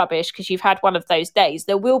absolutely rubbish because you've had one of those days,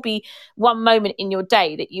 there will be one moment in your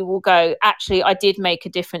day that you will go, actually, I did make a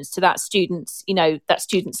difference to that student's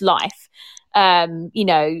life.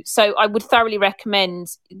 So I would thoroughly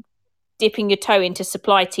recommend dipping your toe into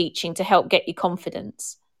supply teaching to help get your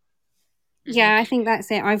confidence. Yeah, I think that's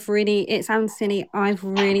it. It sounds silly, I've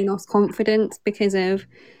really lost confidence because of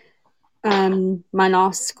my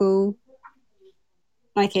last school.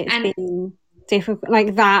 It's been difficult,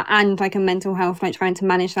 like that, and like a mental health, like trying to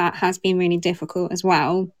manage that has been really difficult as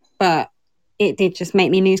well. But it did just make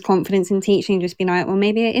me lose confidence in teaching, just be like, well,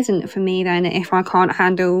 maybe it isn't for me then if I can't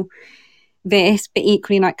handle this. But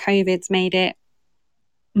equally, like, COVID's made it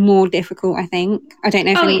more difficult, I think. I don't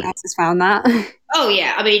know if anyone else has found that. Oh,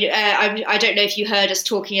 yeah. I mean, I don't know if you heard us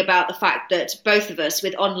talking about the fact that both of us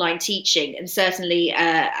with online teaching, and certainly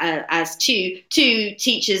as two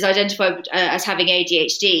teachers identified as having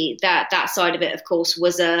ADHD, that side of it, of course,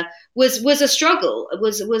 was a struggle. It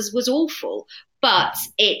was awful. But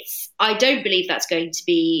I don't believe that's going to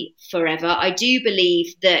be forever. I do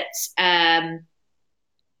believe that,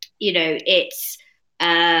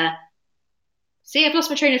 see, I've lost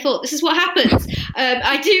my train of thought. This is what happens.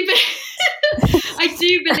 I do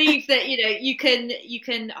believe that you can.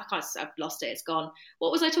 I've lost it. It's gone.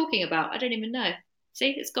 What was I talking about? I don't even know.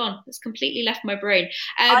 See, it's gone. It's completely left my brain.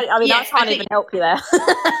 I can't even help you there.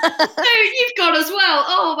 No, you've gone as well.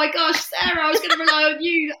 Oh my gosh, Sarah, I was going to rely on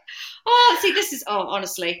you. Oh, see, this is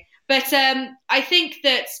honestly. But I think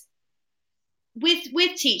that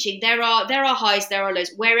with teaching, there are highs, there are lows.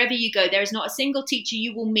 Wherever you go, there is not a single teacher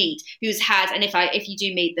you will meet who's had, and if you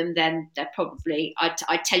do meet them, then they're probably,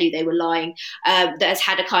 I'd tell you they were lying, that has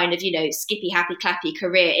had a kind of skippy happy clappy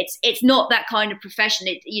career. It's not that kind of profession.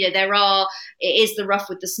 It is the rough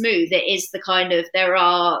with the smooth. It is the kind of, there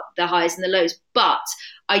are the highs and the lows. But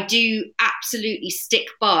I do absolutely stick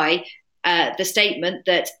by the statement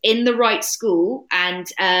that in the right school and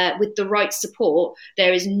with the right support,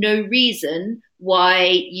 there is no reason why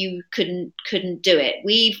you couldn't do it.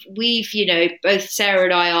 We've both Sarah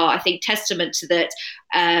and I are, I think, testament to that.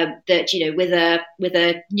 With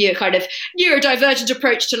a new kind of neurodivergent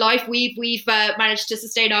approach to life, we've managed to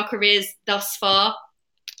sustain our careers thus far.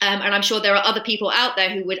 And I'm sure there are other people out there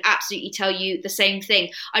who would absolutely tell you the same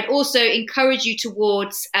thing. I'd also encourage you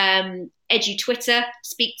towards Edu Twitter,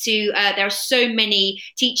 speak to, there are so many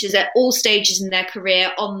teachers at all stages in their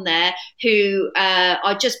career on there who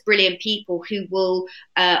are just brilliant people who will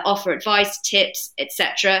offer advice, tips,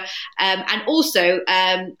 etc. And also,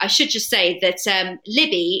 I should just say that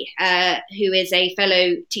Libby, who is a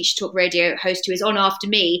fellow Teacher Talk Radio host who is on after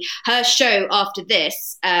me, her show after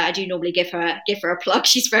this, I do normally give her a plug.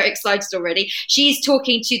 She's very excited already. She's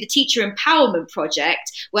talking to the Teacher Empowerment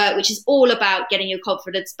Project, which is all about getting your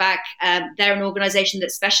confidence back. They're an organisation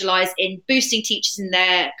that specialise in boosting teachers in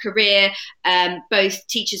their career, both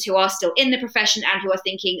teachers who are still in the profession and who are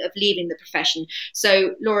thinking of leaving the profession.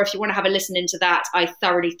 So, Laura, if you want to have a listen into that, I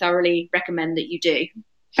thoroughly recommend that you do.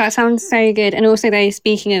 That sounds so good. And also, though,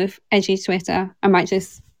 speaking of Edu Twitter, I might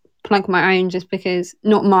just plug my own just because,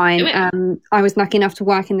 not mine. I was lucky enough to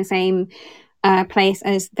work in the same place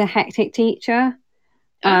as the Hectic Teacher.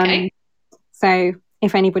 Okay. So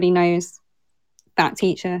if anybody knows that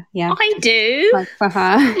teacher, yeah, I do. like for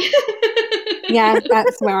her. Yeah,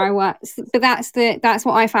 that's where I work. But that's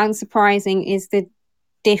what I found surprising is the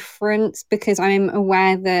difference, because I'm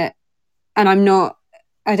aware that, and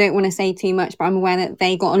I don't want to say too much, but I'm aware that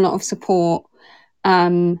they got a lot of support,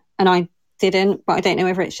 and I didn't. But I don't know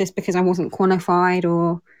whether it's just because I wasn't qualified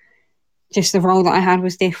or just the role that I had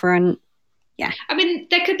was different. Yeah. I mean,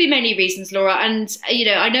 there could be many reasons, Laura, and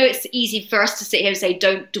I know it's easy for us to sit here and say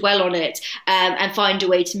don't dwell on it and find a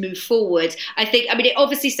way to move forward. It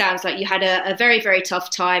obviously sounds like you had a very, very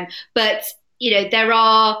tough time, but there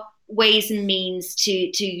are ways and means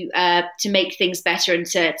to make things better and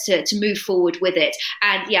to move forward with it.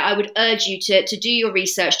 And yeah, I would urge you to do your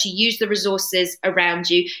research, to use the resources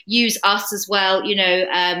around you, use us as well.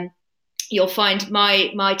 You'll find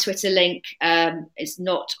my Twitter link is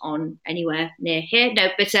not on anywhere near here. No,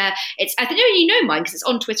 but it's, I think you know mine because it's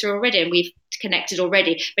on Twitter already and we've connected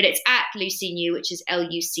already, but it's at Lucy New, which is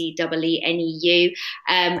LUCEENEU.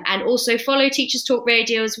 And also follow Teachers Talk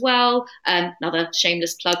Radio as well. Another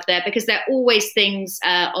shameless plug there, because there are always things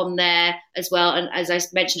on there as well. And as I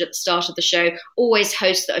mentioned at the start of the show, always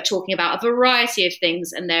hosts that are talking about a variety of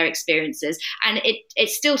things and their experiences. And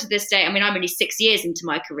it's still to this day, I mean, I'm only 6 years into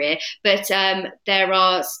my career, but there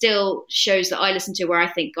are still shows that I listen to where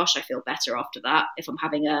I think, gosh, I feel better after that if I'm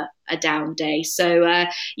having a down day. So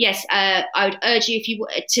yes, I would urge you, if you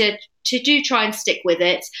to do try and stick with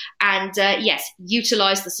it, and yes,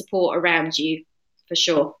 utilize the support around you for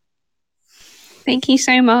sure. Thank you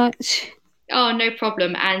so much. Oh, no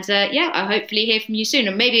problem. And yeah, I'll hopefully hear from you soon,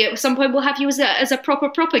 and maybe at some point we'll have you as a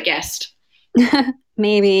proper guest.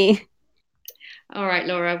 Maybe. All right,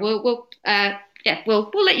 Laura, we'll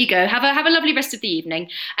let you go. Have a lovely rest of the evening.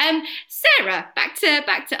 Sarah, back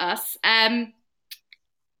to us.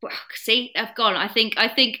 Well, see, I've gone. I think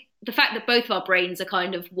the fact that both of our brains are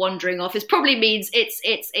kind of wandering off probably means it's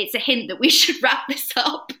a hint that we should wrap this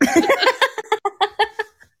up.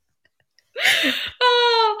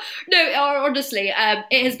 Oh no! Honestly,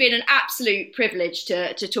 it has been an absolute privilege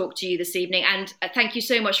to talk to you this evening, and thank you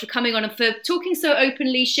so much for coming on and for talking so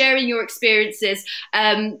openly, sharing your experiences.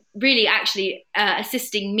 Really, actually,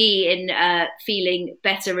 assisting me in feeling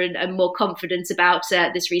better and more confident about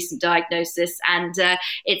this recent diagnosis. And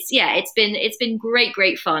it's been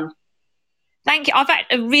great fun. Thank you. I've had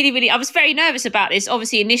I was very nervous about this,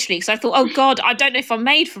 obviously, initially, because I thought, oh, God, I don't know if I'm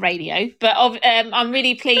made for radio. But I'm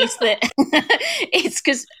really pleased that it's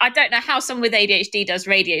because I don't know how someone with ADHD does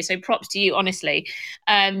radio. So props to you, honestly.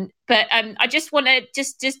 But I just want to,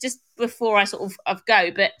 just before I sort of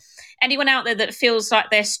go, but anyone out there that feels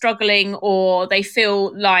like they're struggling or they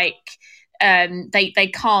feel like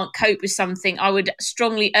they can't cope with something, I would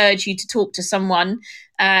strongly urge you to talk to someone.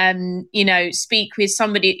 Speak with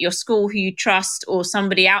somebody at your school who you trust, or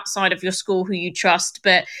somebody outside of your school who you trust.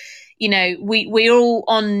 But we're all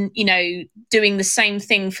on doing the same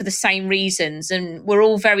thing for the same reasons, and we're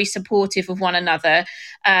all very supportive of one another.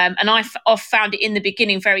 And I've found it in the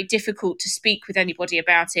beginning very difficult to speak with anybody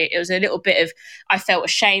about it. It was a little bit of, I felt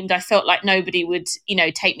ashamed. I felt like nobody would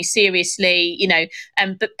take me seriously.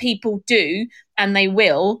 But people do, and they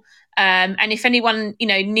will. And if anyone,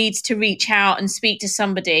 needs to reach out and speak to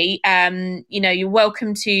somebody, you're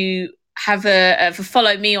welcome to have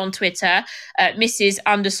follow me on Twitter, Mrs_C_Geog.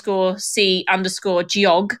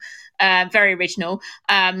 Very original.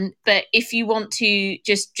 But if you want to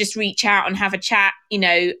just reach out and have a chat,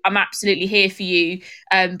 I'm absolutely here for you.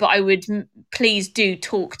 But I would please do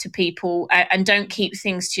talk to people and don't keep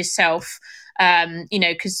things to yourself.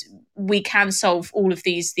 Because we can solve all of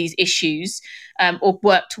these issues, or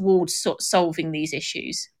work towards solving these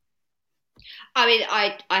issues. I mean,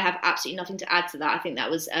 I have absolutely nothing to add to that. I think that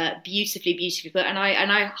was beautifully put, and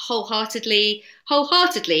I wholeheartedly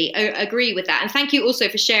agree with that. And thank you also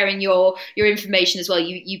for sharing your information as well.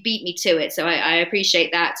 You beat me to it, so I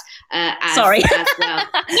appreciate that. Sorry. As well.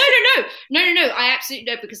 No. I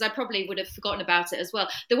absolutely know, because I probably would have forgotten about it as well.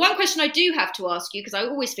 The one question I do have to ask you, because I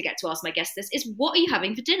always forget to ask my guests this, is what are you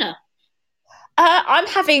having for dinner? I'm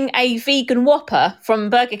having a vegan Whopper from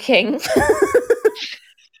Burger King.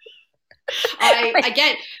 I'm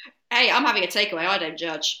having a takeaway. I don't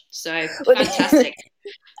judge. So fantastic.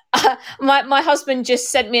 My husband just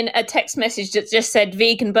sent me a text message that just said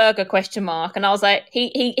vegan burger ? And I was like,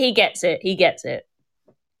 he gets it. He gets it.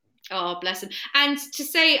 Oh, bless him. And to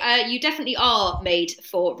say you definitely are made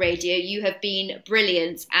for radio. You have been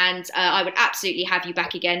brilliant, and I would absolutely have you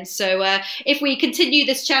back again. So if we continue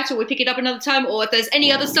this chat, or we pick it up another time, or if there's any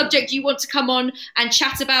other subject you want to come on and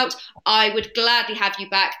chat about, I would gladly have you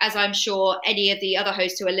back, as I'm sure any of the other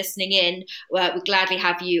hosts who are listening in would gladly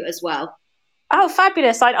have you as well. Oh,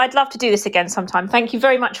 fabulous. I'd love to do this again sometime. Thank you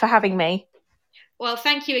very much for having me. Well,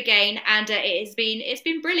 thank you again, and it's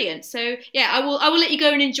been brilliant. So yeah, I will let you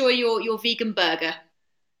go and enjoy your vegan burger.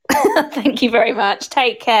 Thank you very much.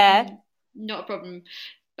 Take care. Not a problem.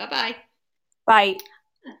 Bye-bye. Bye.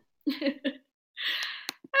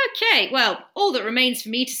 Okay, well, all that remains for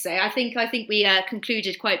me to say, I think we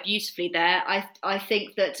concluded quite beautifully there. I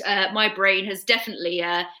think that my brain has definitely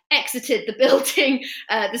exited the building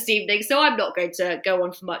this evening, so I'm not going to go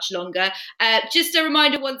on for much longer. Just a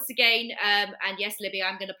reminder once again, and yes, Libby,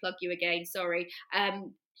 I'm going to plug you again, sorry.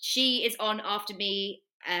 She is on after me,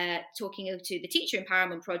 talking to the Teacher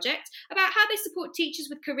Empowerment Project about how they support teachers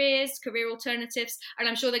with career alternatives, and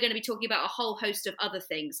I'm sure they're going to be talking about a whole host of other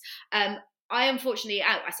things. I am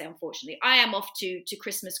off to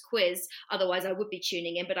Christmas quiz. Otherwise, I would be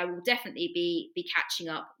tuning in, but I will definitely be catching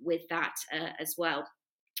up with that as well.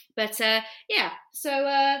 But yeah,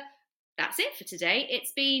 so that's it for today.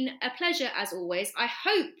 It's been a pleasure as always. I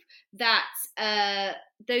hope that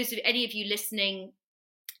any of you listening,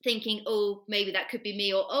 thinking, oh, maybe that could be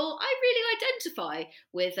me, or oh, I really identify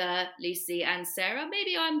with Lucy and Sarah,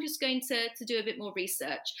 maybe I'm just going to do a bit more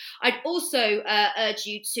research. I'd also urge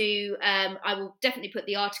you to, I will definitely put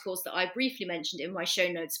the articles that I briefly mentioned in my show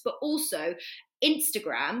notes, but also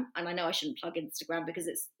Instagram, and I know I shouldn't plug Instagram because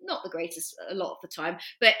it's not the greatest a lot of the time,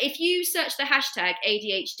 but if you search the hashtag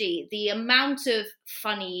ADHD, the amount of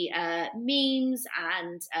funny memes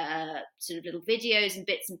and sort of little videos and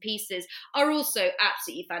bits and pieces are also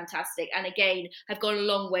absolutely fantastic, and again have gone a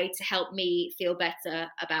long way to help me feel better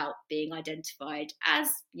about being identified as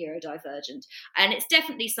neurodivergent. And it's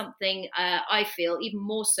definitely something I feel even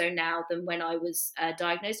more so now than when I was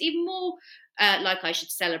diagnosed, even more like I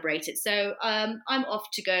should celebrate it. So I'm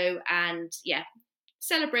off to go and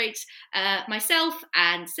celebrate myself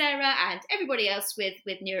and Sarah and everybody else with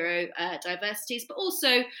neurodiversities, but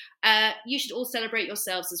also you should all celebrate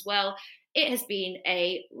yourselves as well. It has been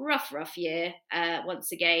a rough year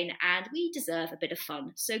once again, and we deserve a bit of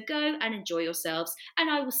fun. So go and enjoy yourselves, and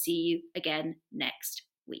I will see you again next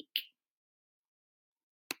week.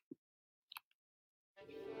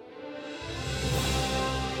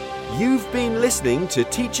 You've been listening to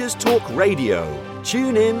Teachers Talk Radio.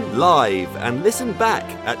 Tune in live and listen back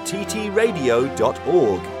at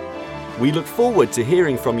ttradio.org. We look forward to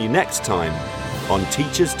hearing from you next time on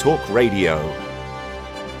Teachers Talk Radio.